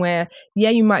season where,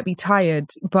 you might be tired,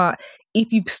 but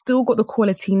if you've still got the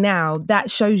quality now, that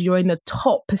shows you're in the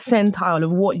top percentile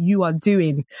of what you are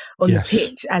doing on the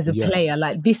pitch as a player.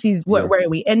 Like, this is, where are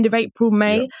we? End of April,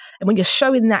 May? Yeah. And when you're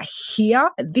showing that here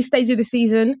at this stage of the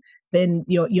season, then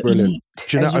you're elite.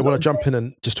 Jeanette, I want to jump in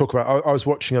and just talk about, I was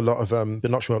watching a lot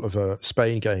of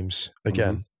Spain games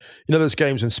again. You know those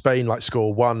games when Spain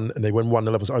score 1 and they win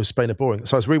 1-11. Oh, Spain are boring.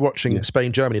 So I was rewatching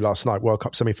Spain-Germany last night, World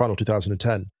Cup semi-final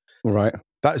 2010. Right.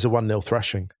 That is a 1-0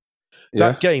 thrashing.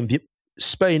 That game,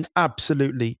 Spain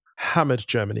absolutely hammered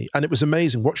Germany. And it was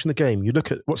amazing watching the game. You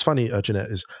look at, what's funny, Jeanette,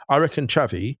 is I reckon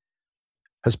Xavi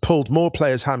has pulled more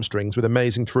players' hamstrings with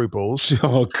amazing through balls.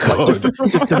 Oh, God.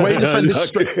 The way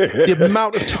defenders the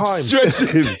amount of time.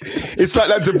 Stretching. It's like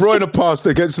that De Bruyne pass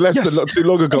against Leicester not too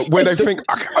long ago, where they think,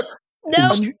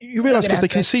 no. And you realise because they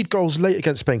concede goals late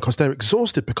against Spain because they're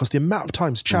exhausted, because the amount of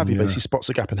times Xavi basically spots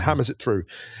a gap and hammers it through,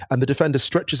 and the defender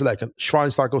stretches a leg, and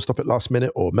Schweinsteiger will stop at last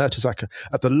minute, or Mertesacker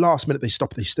at the last minute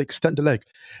they extend the leg,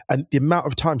 and the amount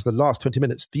of times in the last 20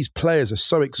 minutes these players are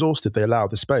so exhausted they allow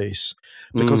the space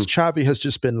because Xavi has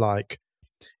just been like.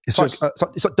 It's like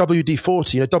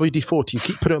WD-40, WD-40, you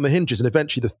keep putting it on the hinges and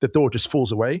eventually the door just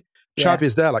falls away. Xavi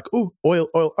is there like, oh, oil,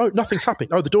 nothing's happening.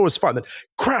 Oh, the door is fine. Then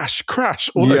crash,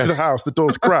 all over the house, the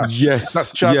doors crash. Yes.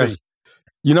 That's Xavi. Yes.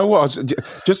 You know what?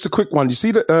 Just a quick one. You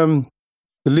see the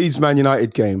Leeds Man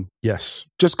United game? Yes.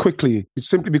 Just quickly, it's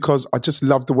simply because I just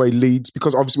love the way Leeds,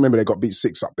 because obviously remember they got beat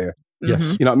 6 up there.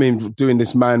 Yes. You know what I mean? Doing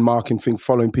this man marking thing,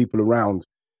 following people around.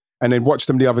 And then watched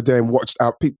them the other day and watched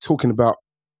out people talking about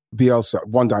Bielsa,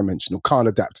 one-dimensional, can't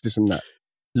adapt, this and that.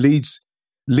 Leeds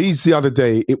the other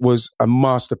day, it was a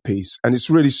masterpiece. And it's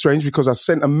really strange because I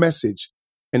sent a message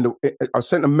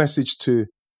to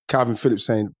Calvin Phillips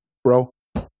saying, bro,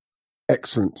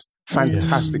 excellent,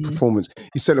 fantastic performance.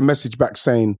 He sent a message back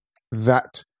saying,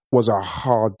 that was a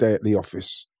hard day at the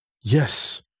office.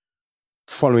 Yes.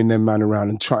 Following them man around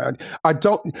and trying. I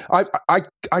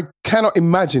cannot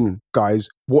imagine, guys,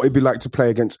 what it'd be like to play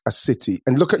against a City.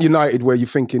 And look at United, where you're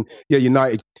thinking,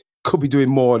 United could be doing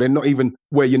more. They're not even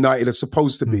where United are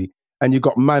supposed to be. And you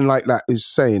got a man like that who's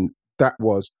saying that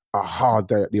was a hard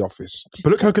day at the office.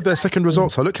 But look how good their second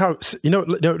results are. Look how, you know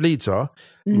what Leeds are?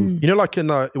 You know, like in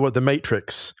The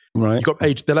Matrix, right? You got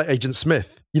they're like Agent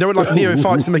Smith. You know when like Neo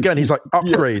fights them again, he's like,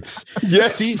 upgrades.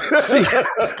 Yes.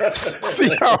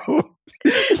 See how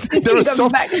they're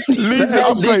soft Leeds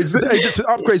upgrades.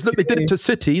 Upgrades. Look, they did it to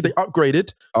City. They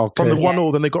upgraded from the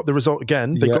 1-1. Then they got the result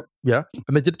again. They got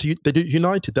and they did it to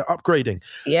United. They're upgrading.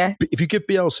 Yeah. But if you give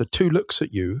Bielsa 2 looks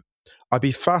at you, I'd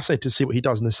be fascinated to see what he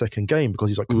does in the second game, because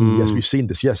he's like, yes, we've seen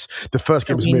this. Yes, the first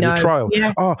game was merely a trial.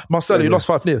 Yeah. Marcelo, you lost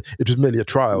 5-0. It was merely a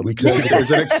trial. We conceded it was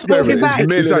an experiment. It was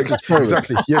merely an experiment.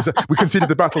 Exactly. Yes, we conceded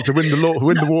the battle to win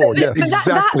the war. Yes,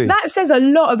 exactly. That says a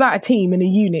lot about a team and a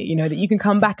unit. You know, that you can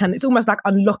come back and it's almost like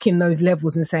unlocking those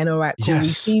levels and saying, all right, cool, we've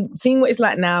seen what it's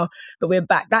like now, but we're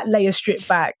back. That layer stripped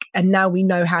back, and now we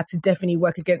know how to definitely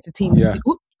work against a team. Yeah.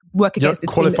 Work against the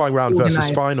qualifying round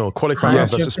versus final. Qualifying round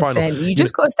versus final. You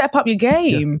just got to step up your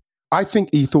game. I think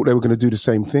he thought they were going to do the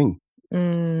same thing.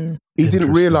 He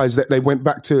didn't realize that they went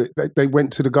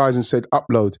to the guys and said,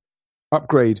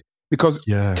 upgrade. Because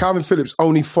Calvin Phillips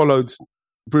only followed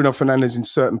Bruno Fernandes in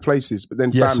certain places, but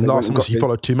then he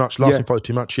followed too much. He followed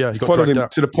too much. Yeah, he followed him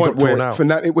to the point where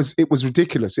Fernandes, it was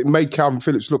ridiculous. It made Calvin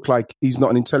Phillips look like he's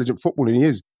not an intelligent footballer, and he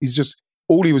is. He's just,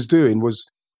 all he was doing was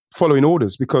following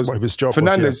orders because his job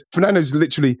Fernandes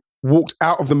literally walked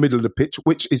out of the middle of the pitch,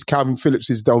 which is Calvin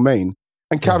Phillips' domain,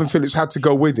 and Calvin Phillips had to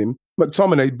go with him.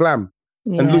 McTominay, blam,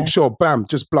 and Luke Shaw, bam,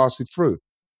 just blasted through.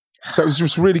 So it was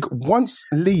just really good. Once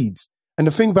Leeds, and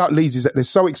the thing about Leeds is that they're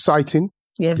so exciting.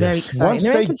 Yeah, very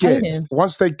exciting.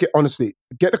 Once they get, honestly,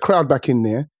 get the crowd back in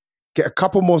there, get a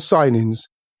couple more signings.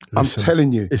 Listen, I'm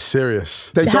telling you, it's serious.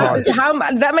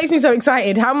 That makes me so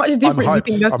excited. How much difference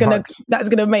do you think that's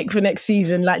gonna make for next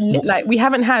season? Like we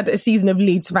haven't had a season of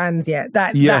Leeds fans yet.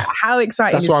 How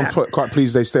exciting! That's why I'm quite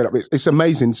pleased they stayed up. It's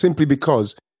amazing simply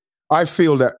because I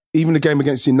feel that even the game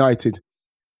against United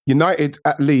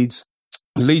at Leeds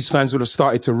fans would have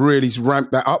started to really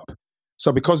ramp that up.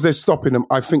 So because they're stopping them,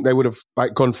 I think they would have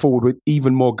gone forward with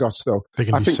even more gusto. I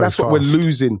think that's what we're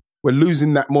losing. We're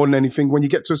losing that more than anything. When you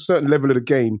get to a certain level of the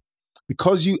game,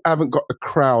 because you haven't got the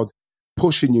crowd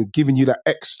pushing you, giving you that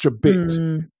extra bit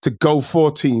to go for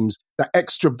teams, that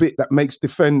extra bit that makes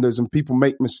defenders and people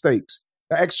make mistakes,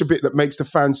 that extra bit that makes the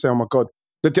fans say, oh my God,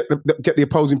 get the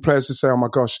opposing players to say, oh my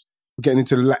gosh, we're getting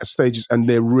into the latter stages and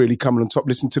they're really coming on top.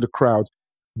 Listen to the crowd.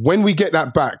 When we get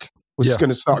that back, we're just going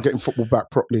to start getting football back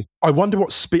properly. I wonder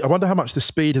how much the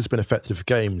speed has been effective for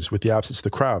games with the absence of the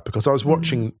crowd, because I was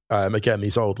watching, again,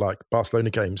 these old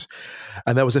Barcelona games,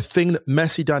 and there was a thing that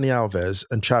Messi, Dani Alves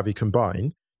and Xavi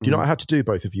combined. Do you know what I had to do,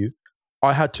 both of you?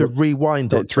 I had to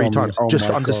rewind it 3 times just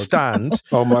to understand.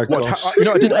 Oh my God. I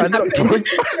ended up drawing,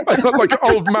 like an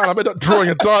old man, I ended up drawing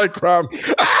a diagram.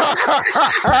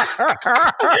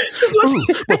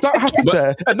 That happened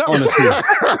there. And that honestly,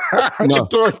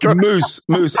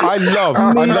 Moose, I love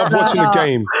watching the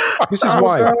game. This is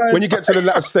why. When you get to the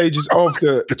latter stages of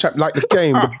the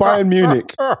game, the Bayern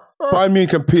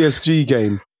Munich and PSG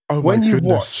game, when you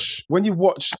watch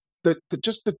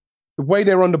the way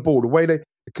they're on the ball, the way the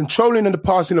controlling and the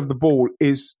passing of the ball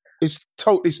is it's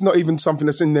not even something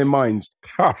that's in their minds.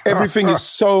 Everything is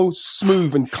so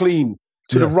smooth and clean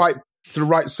to the right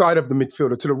side of the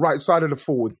midfielder, to the right side of the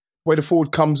forward. Where the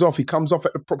forward comes off, he comes off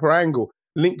at the proper angle,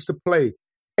 links the play.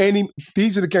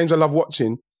 These are the games I love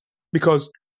watching,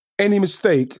 because any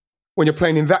mistake when you're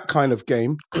playing in that kind of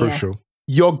game, crucial,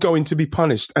 you're going to be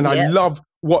punished. And I love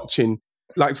watching,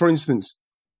 like for instance,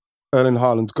 Erling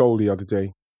Haaland's goal the other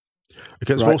day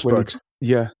against Wolfsburg.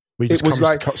 It was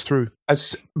cuts through.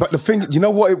 But the thing, you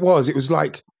know what it was? It was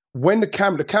like when the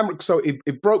camera, so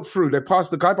it broke through. The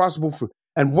guy passed the ball through,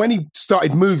 and when he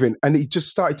started moving, and he just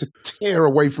started to tear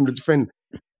away from the defender,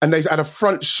 and they had a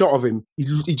front shot of him. He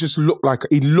just looked like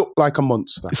a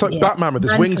monster. It's like Batman with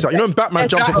his wings out. You know when Batman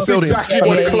jumps off the building? Exactly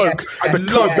with the cloak. And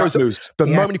the cloak goes loose. The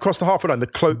moment he crossed the halfway line, the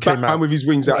cloak came out. Batman with his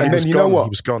wings out, and then you know what? He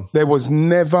was gone. There was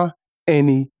never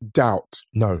any doubt.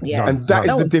 No. And that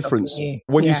is the difference.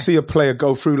 When you see a player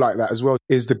go through like that as well,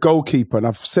 is the goalkeeper. And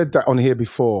I've said that on here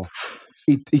before.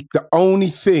 The only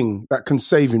thing that can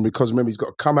save him, because remember, he's got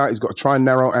to come out, he's got to try and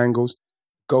narrow angles.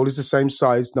 Goal is the same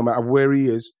size, no matter where he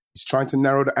is. He's trying to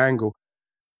narrow the angle.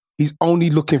 He's only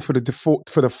looking for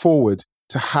the forward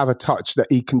to have a touch that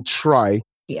he can try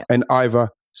and either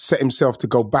set himself to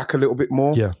go back a little bit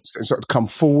more, set himself to come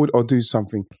forward or do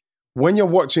something. When you're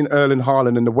watching Erling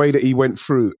Haaland and the way that he went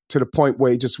through to the point where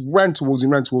he just ran towards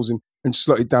him and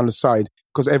slotted down the side,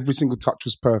 because every single touch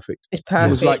was perfect. It's perfect.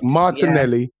 It was like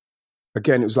Martinelli.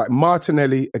 Again, it was like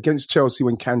Martinelli against Chelsea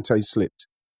when Kante slipped.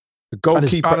 The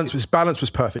goalkeeper, and his balance was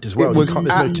perfect as well. It was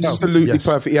absolutely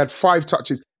perfect. He had 5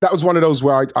 touches. That was one of those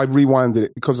where I rewinded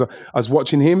it, because I was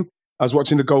watching him. I was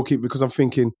watching the goalkeeper, because I'm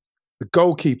thinking, the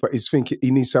goalkeeper is thinking he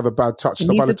needs to have a bad touch.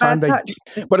 So by the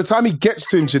time he gets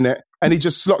to him, Jeanette, and he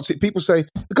just slots it, people say,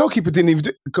 the goalkeeper didn't even do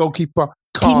it. The goalkeeper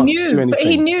can't do anything. But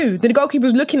he knew. The goalkeeper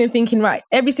was looking and thinking, right,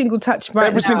 every single touch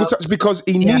single touch, because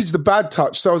he needs the bad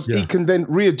touch so he can then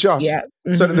readjust. Yeah.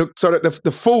 Mm-hmm. So that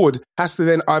the forward has to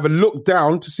then either look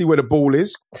down to see where the ball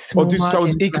is, or do so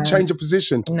he can change a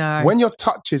position. No. When your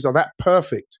touches are that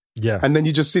perfect, and then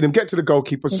you just see them get to the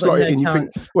goalkeeper, slot it in, you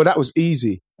think, well, that was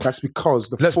easy. That's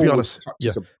because let's be honest,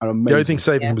 touches are amazing. The only thing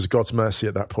saving him was God's mercy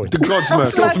at that point. The God's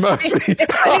mercy.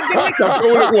 That's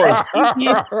all it was.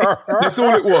 That's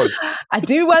all it was. I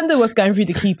do wonder what's going through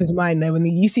the keeper's mind though when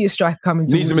you see a striker coming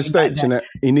to needs a mistake, Jeanette.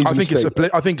 He needs a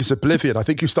mistake. I think it's oblivion. I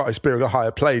think you start experiencing a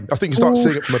higher plane. I think you start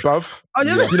seeing it from above.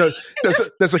 You know,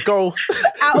 there's a goal.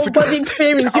 Out of body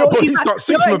experience. You're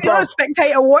a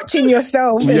spectator watching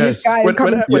yourself. Yes.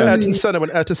 When Ayrton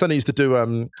Senna used to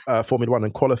do Formula 1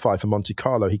 and qualify for Monte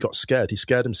Carlo, he got scared. He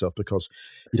scared himself because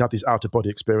he'd have these out-of-body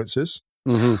experiences.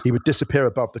 Mm-hmm. He would disappear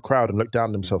above the crowd and look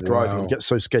down at himself driving and get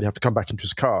so scared he'd have to come back into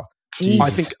his car. I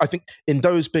think in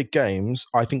those big games,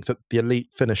 I think that the elite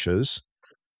finishers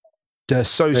They're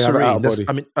so serene. Yeah.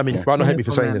 Ryan will hate me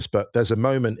for saying this, but there's a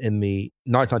moment in the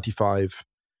 1995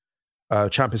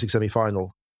 Champions League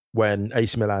semi-final when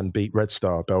AC Milan beat Red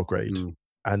Star Belgrade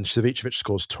and Savicevic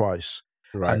scores twice.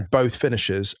 Right. And both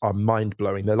finishes are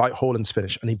mind-blowing. They're like Haaland's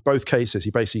finish. And in both cases,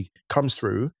 he basically comes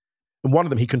through. And one of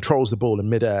them, he controls the ball in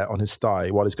midair on his thigh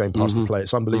while he's going past the play.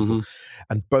 It's unbelievable.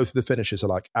 And both of the finishes are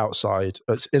like outside,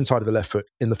 it's inside of the left foot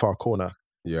in the far corner.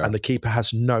 Yeah. And the keeper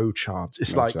has no chance.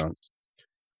 It's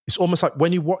it's almost like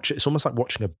when you watch it, it's almost like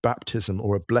watching a baptism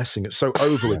or a blessing. It's so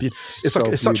over with. It's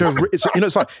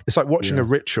like watching a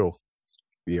ritual.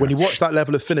 Yes. When you watch that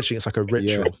level of finishing, it's like a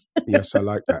ritual. Yeah. Yes, I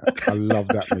like that. I love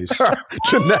that, Moose.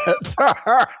 Jeanette.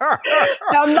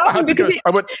 No, I'm laughing because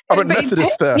I went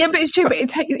Methodist there. Yeah, but it's true. But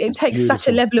it takes such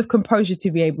a level of composure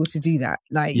to be able to do that.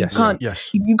 Like you can't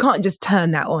just turn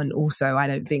that on. Also, I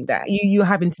don't think that you're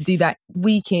having to do that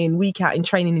week in, week out in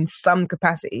training in some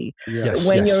capacity. Yes.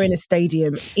 When you're in a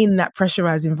stadium in that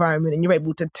pressurized environment and you're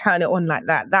able to turn it on like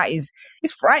that,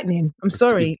 it's frightening. I'm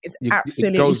sorry, it's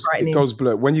absolutely frightening. It goes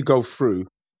blur when you go through.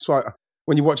 So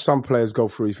when you watch some players go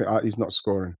through, you think, he's not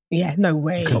scoring. Yeah, no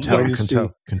way. Can tell. When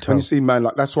you see man,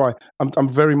 like that's why I'm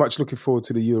very much looking forward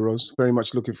to the Euros. Very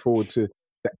much looking forward to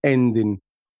the ending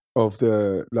of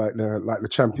the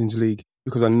Champions League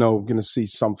because I know I'm going to see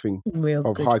something real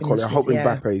of high quality. I hope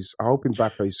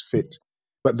Mbappe's fit,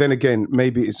 but then again,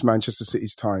 maybe it's Manchester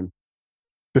City's time.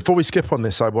 Before we skip on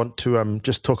this, I want to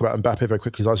just talk about Mbappe very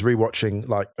quickly. Because I was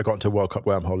rewatching, I got into a World Cup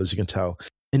wormhole, as you can tell.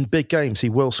 In big games, he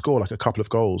will score like a couple of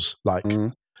goals. Like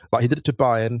he did it to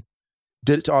Bayern,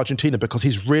 did it to Argentina because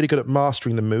he's really good at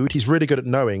mastering the mood. He's really good at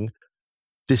knowing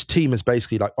this team is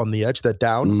basically like on the edge. They're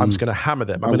down. I'm just going to hammer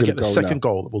them. I'm going to get the second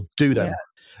goal that will do them.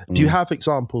 Yeah. Do you have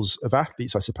examples of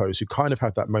athletes, I suppose, who kind of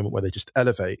have that moment where they just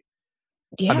elevate?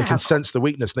 Yeah. And they can sense the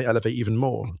weakness and they elevate even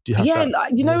more. Do you have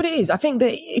that? You know what it is? I think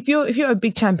that if you're at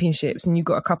big championships and you've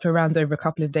got a couple of rounds over a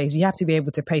couple of days, you have to be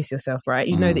able to pace yourself, right?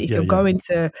 You know that if you're going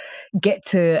to get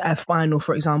to a final,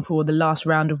 for example, or the last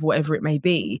round of whatever it may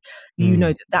be, you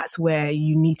know that that's where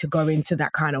you need to go into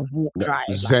that kind of warp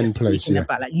drive. Zen place,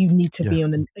 about, you need to be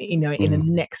on the, in the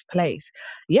next place.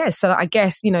 Yeah, so I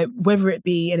guess, whether it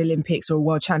be an Olympics or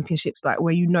World Championships,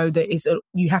 where that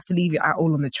you have to leave it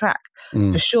all on the track,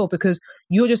 for sure, because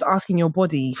you're just asking your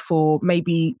body for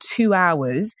maybe 2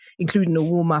 hours, including the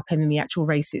warm-up and then the actual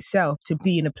race itself, to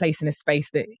be in a place, in a space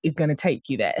that is going to take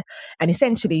you there. And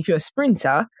essentially, if you're a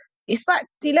sprinter, it's like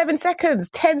 11 seconds,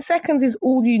 10 seconds is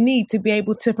all you need to be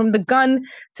able to, from the gun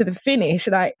to the finish.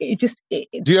 Do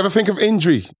you ever think of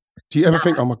injury? Do you ever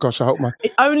think, oh my gosh, I hope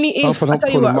only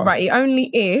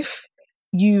if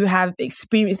you have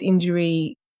experienced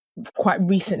injury quite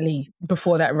recently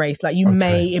before that race,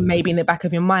 it may be in the back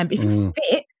of your mind, but if you're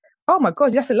fit, oh my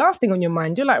god, that's the last thing on your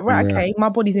mind. You're like, right, okay, my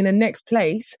body's in the next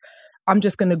place, I'm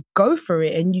just gonna go for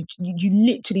it. And you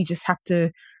literally just have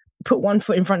to put one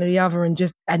foot in front of the other and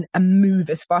just and move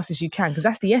as fast as you can, because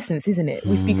that's the essence, isn't it?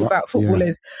 We speak about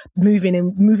footballers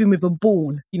moving with a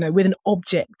ball, with an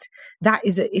object.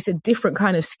 It's a different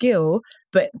kind of skill,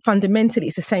 but fundamentally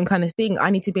it's the same kind of thing. I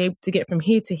need to be able to get from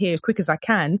here to here as quick as I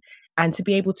can, and to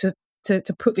be able to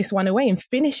put this one away and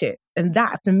finish it. And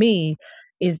that, for me,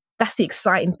 that's the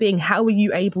exciting thing. How are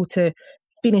you able to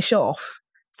finish off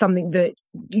something that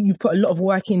you've put a lot of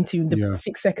work into the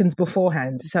 6 seconds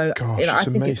beforehand? So I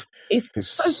think it's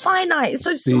so finite, it's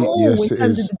so small in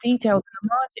terms of the details and the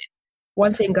margin.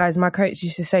 One thing, guys, my coach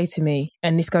used to say to me,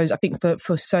 and this goes, I think,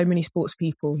 for so many sports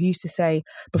people, he used to say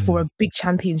before a big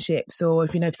championships, or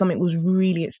if something was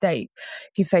really at stake,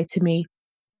 he'd say to me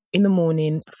in the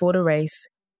morning before the race,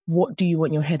 what do you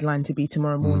want your headline to be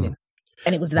tomorrow morning?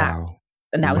 And it was that. Wow.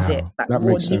 And that was it. That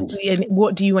makes sense.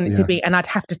 What do you want it to be? And I'd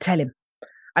have to tell him.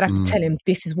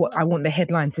 This is what I want the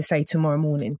headline to say tomorrow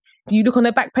morning. If you look on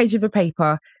the back page of a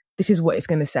paper, this is what it's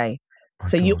going to say.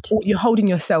 So you're holding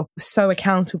yourself so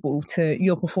accountable to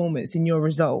your performance and your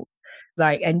result.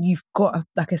 And you've got,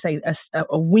 like I say,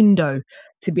 a window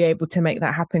to be able to make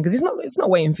that happen, because it's not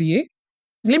waiting for you.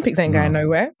 The Olympics ain't going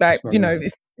nowhere.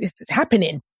 It's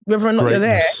happening, whether or not you're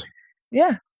there.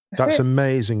 Yeah. That's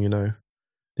amazing,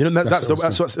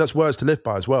 that's words to live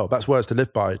by as well. That's words to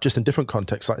live by, just in different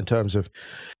contexts, in terms of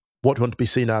what do you want to be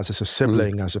seen as a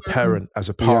sibling, as a parent, as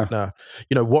a partner.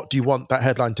 What do you want that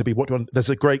headline to be? What do you want?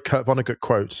 There's a great Kurt Vonnegut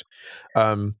quote.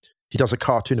 He does a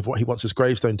cartoon of what he wants his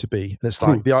gravestone to be. And it's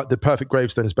like the perfect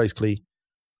gravestone is basically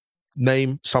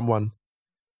name someone,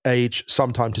 age,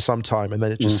 sometime to sometime, and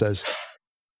then it just says,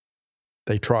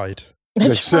 they tried.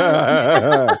 That's on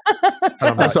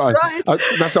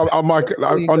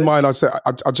mine. I said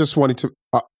I just wanted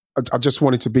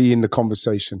to be in the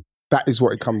conversation. That is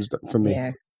what it comes for me.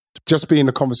 Yeah. Just be in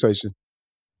the conversation.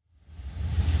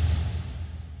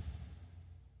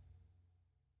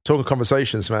 Talking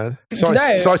conversations, man.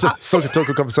 Sorry to talk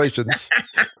of conversations.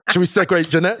 Should we segue,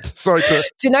 Jeanette? Sorry to.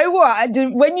 Do you know what?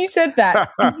 When you said that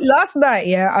last night,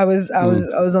 I was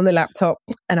on the laptop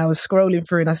and I was scrolling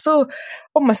through and I saw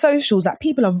on my socials that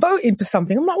people are voting for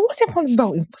something. I'm like, what's everyone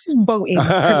voting? What's this voting?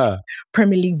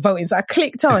 Premier League voting. So I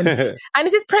clicked on and it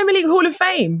says Premier League Hall of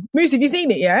Fame. Moose, have you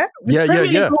seen it? Yeah. Premier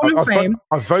League Hall of Fame.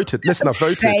 I've voted. Listen, I've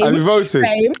voted. Have you voted?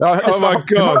 Oh my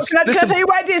God! Can I tell you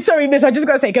what I did? Sorry, Miss. I just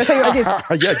got to say. Can I tell you what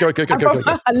I did? Yeah, go.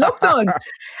 I logged on,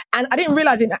 and I didn't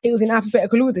realize it was in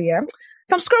alphabetical order. Yeah.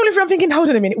 So I'm scrolling through. I'm thinking, hold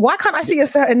on a minute. Why can't I see a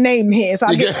certain name here? So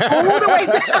I get all the way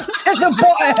down to the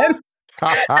bottom.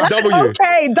 And I said,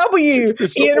 okay, W.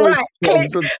 Ian Wright.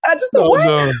 Click. And I just thought, what?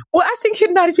 No. Well, I was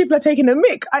thinking now these people are taking a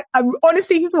mick. I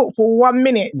honestly thought for 1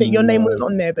 minute that your name wasn't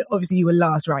on there, but obviously you were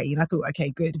last, right? And I thought,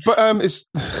 okay, good. But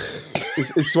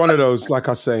it's one of those, like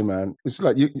I say, man. It's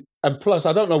like you, and plus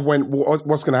I don't know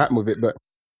what's going to happen with it, but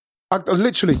I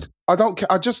don't care.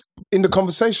 I just in the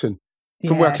conversation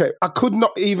from where I came, I could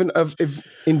not even have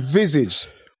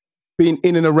envisaged being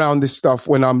in and around this stuff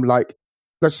when I'm like,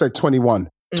 let's say 21,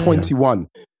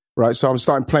 right? So I'm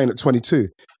starting playing at 22.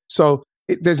 So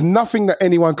there's nothing that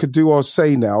anyone could do or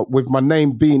say now with my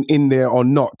name being in there or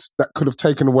not that could have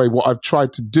taken away what I've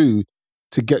tried to do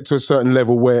to get to a certain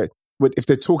level where if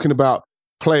they're talking about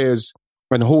players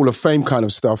and Hall of Fame kind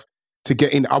of stuff to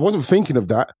get in. I wasn't thinking of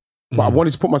that, but I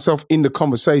wanted to put myself in the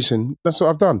conversation. That's what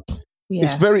I've done. Yeah.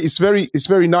 It's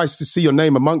very nice to see your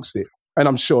name amongst it. And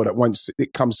I'm sure that once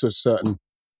it comes to a certain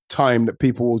time that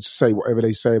people will say whatever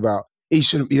they say about he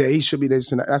shouldn't be there, he should be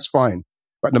this and that. That's fine.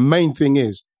 But the main thing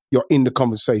is you're in the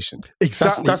conversation.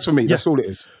 Exactly. That's for me. Yeah. That's all it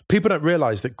is. People don't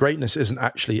realize that greatness isn't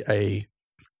actually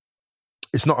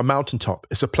it's not a mountaintop.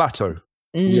 It's a plateau.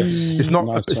 Yes. It's not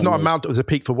a mountain. It's a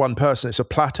peak for one person. It's a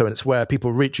plateau and it's where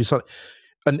people reach you.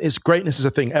 And it's greatness is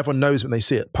a thing. Everyone knows when they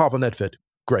see it. Pavel Nedved,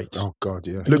 great. Oh God,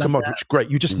 yeah. Luka Modric, great.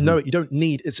 You just know it. You don't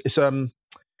need it's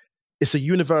a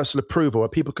universal approval where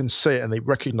people can see it and they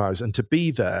recognize, and to be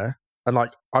there, and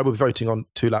like I will be voting on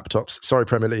 2 laptops. Sorry,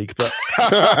 Premier League, but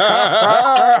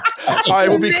I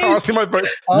will be casting my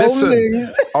votes.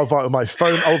 Listen, I'll vote on my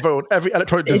phone. I'll vote on every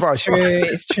electronic device.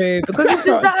 It's true because it's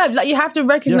deserved. Like you have to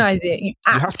recognize it. You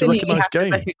absolutely have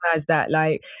to recognize that.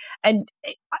 Like, and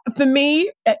for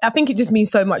me, I think it just means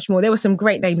so much more. There were some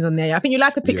great names on there. I think you're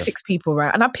allowed to pick 6 people,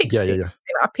 right? And I picked 6. Yeah.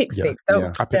 I picked 6. I'm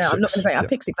not going to say I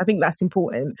picked 6. I think that's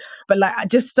important. But like,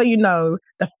 just so you know,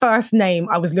 the first name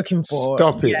I was looking for.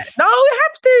 Stop it. Yeah. No, we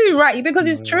have to, right? Because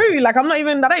it's true. Like, I don't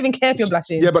even care if you're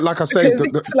blushing. Yeah, but like I say,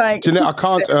 Jeanette, I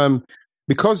can't,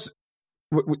 because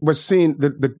we're seeing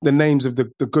the names of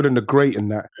the good and the great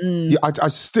and that. I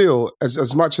still,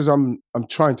 as much as I'm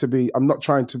trying to be, I'm not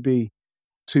trying to be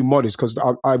too modest because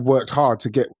I've worked hard to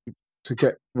get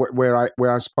where I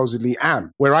supposedly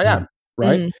am, where I am,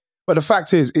 right? But the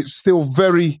fact is, it's still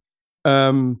very,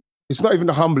 it's not even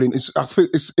humbling. I feel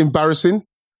it's embarrassing.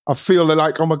 I feel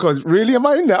like, oh my God, really? Am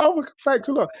I in there? Oh my God, thanks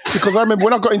a lot. Because I remember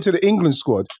when I got into the England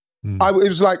squad,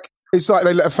 it's like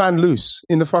they let a fan loose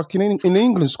in the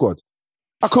England squad.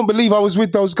 I couldn't believe I was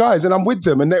with those guys and I'm with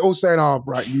them and they're all saying, oh,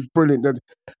 right, you're brilliant.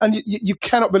 And you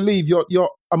cannot believe you're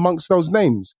amongst those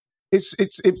names.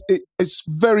 It's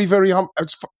very, very,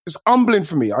 it's humbling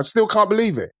for me. I still can't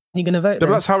believe it. You're going to vote? No,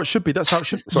 but that's how it should be. That's how it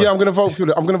should be. Yeah, I'm going to vote for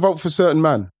you. I'm going to vote for a certain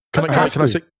man. Can I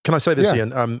say this,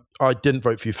 Ian? I didn't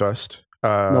vote for you first.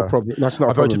 No problem. That's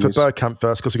not. I voted for Bergkamp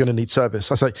first because we're going to need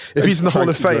service. I say if he's in the Hall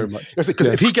of Fame, because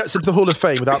if he gets into the Hall of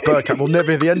Fame without Bergkamp, we'll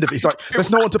never hear the end of it. He's like, there's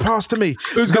no one to pass to me.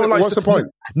 What's the point?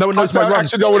 No one knows my runs. I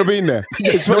actually don't want to be in there.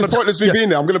 It's pointless me being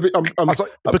there. I'm going to be.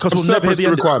 Because we'll never hear the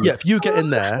end of it. Yeah, if you get in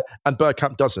there and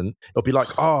Bergkamp doesn't, it'll be like,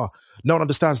 no one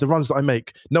understands the runs that I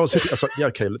make. No one's hitting. I was like, yeah,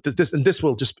 okay.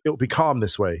 It'll be calm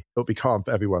this way. It'll be calm for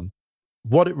everyone.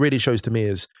 What it really shows to me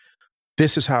is,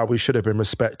 this is how we should have been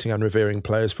respecting and revering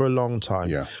players for a long time.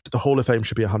 Yeah. The Hall of Fame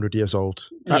should be 100 years old.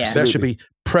 Yeah. There should be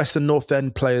Preston North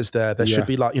End players there. There should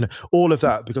be all of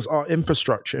that, because our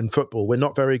infrastructure in football, we're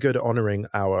not very good at honouring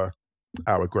our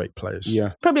great players.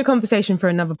 Yeah. Probably a conversation for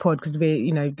another pod because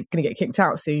we're, going to get kicked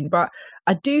out soon. But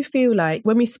I do feel like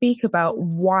when we speak about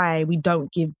why we don't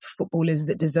give footballers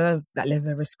that deserve that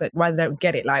level of respect, why they don't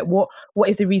get it, like what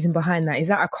is the reason behind that? Is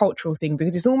that a cultural thing?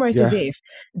 Because it's almost as if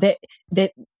that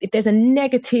if there's a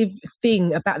negative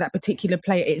thing about that particular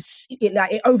player,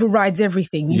 it overrides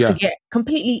everything. You forget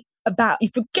about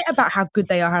how good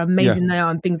they are, how amazing they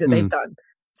are, and things that they've done.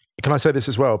 Can I say this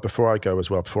as well before I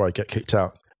get kicked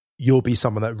out? You'll be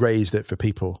someone that raised it for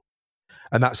people.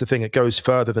 And that's the thing. It goes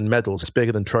further than medals. It's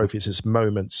bigger than trophies. It's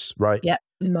moments, right? Yeah.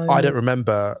 I don't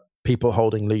remember people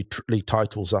holding league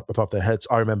titles up above their heads.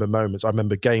 I remember moments. I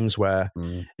remember games where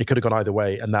it could have gone either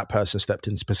way, and that person stepped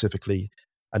in specifically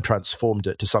and transformed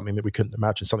it to something that we couldn't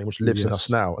imagine, something which lives in us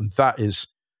now. And that's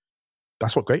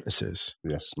what greatness is.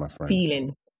 Yes, my friend.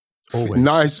 Feeling. Always.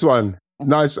 Nice one.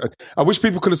 Nice. I wish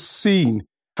people could have seen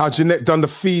how Jeanette done the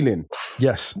feeling.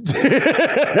 Yes.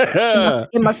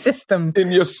 in my system.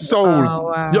 In your soul. Oh,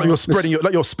 wow. You're spreading,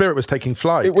 your spirit was taking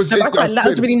flight. It was, that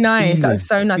was really nice. That was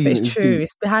so nice. But it's true. Deep.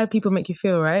 It's how people make you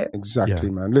feel, right?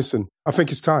 Exactly, man. Listen, I think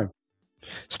it's time.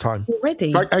 It's time.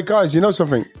 Already. Hey, guys, you know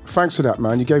something? Thanks for that,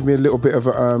 man. You gave me a little bit of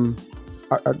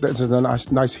there's a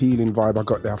nice healing vibe I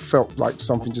got there. I felt like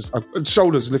something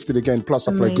shoulders lifted again. Plus,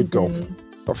 I played good golf.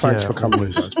 But thanks for coming,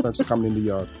 guys. Thanks for coming in the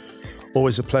yard.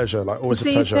 Always a pleasure.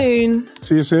 See you soon.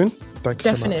 See you soon. Thank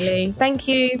you so much. Definitely. Thank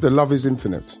you. The love is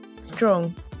infinite.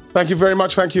 Strong. Thank you very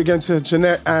much. Thank you again to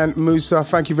Jeanette and Musa.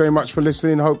 Thank you very much for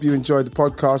listening. Hope you enjoyed the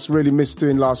podcast. Really missed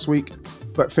doing last week,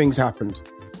 but things happened.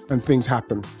 And things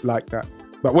happen like that.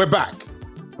 But we're back.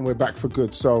 And we're back for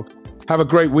good. So have a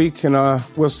great week, and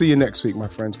we'll see you next week, my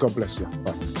friends. God bless you.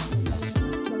 Bye.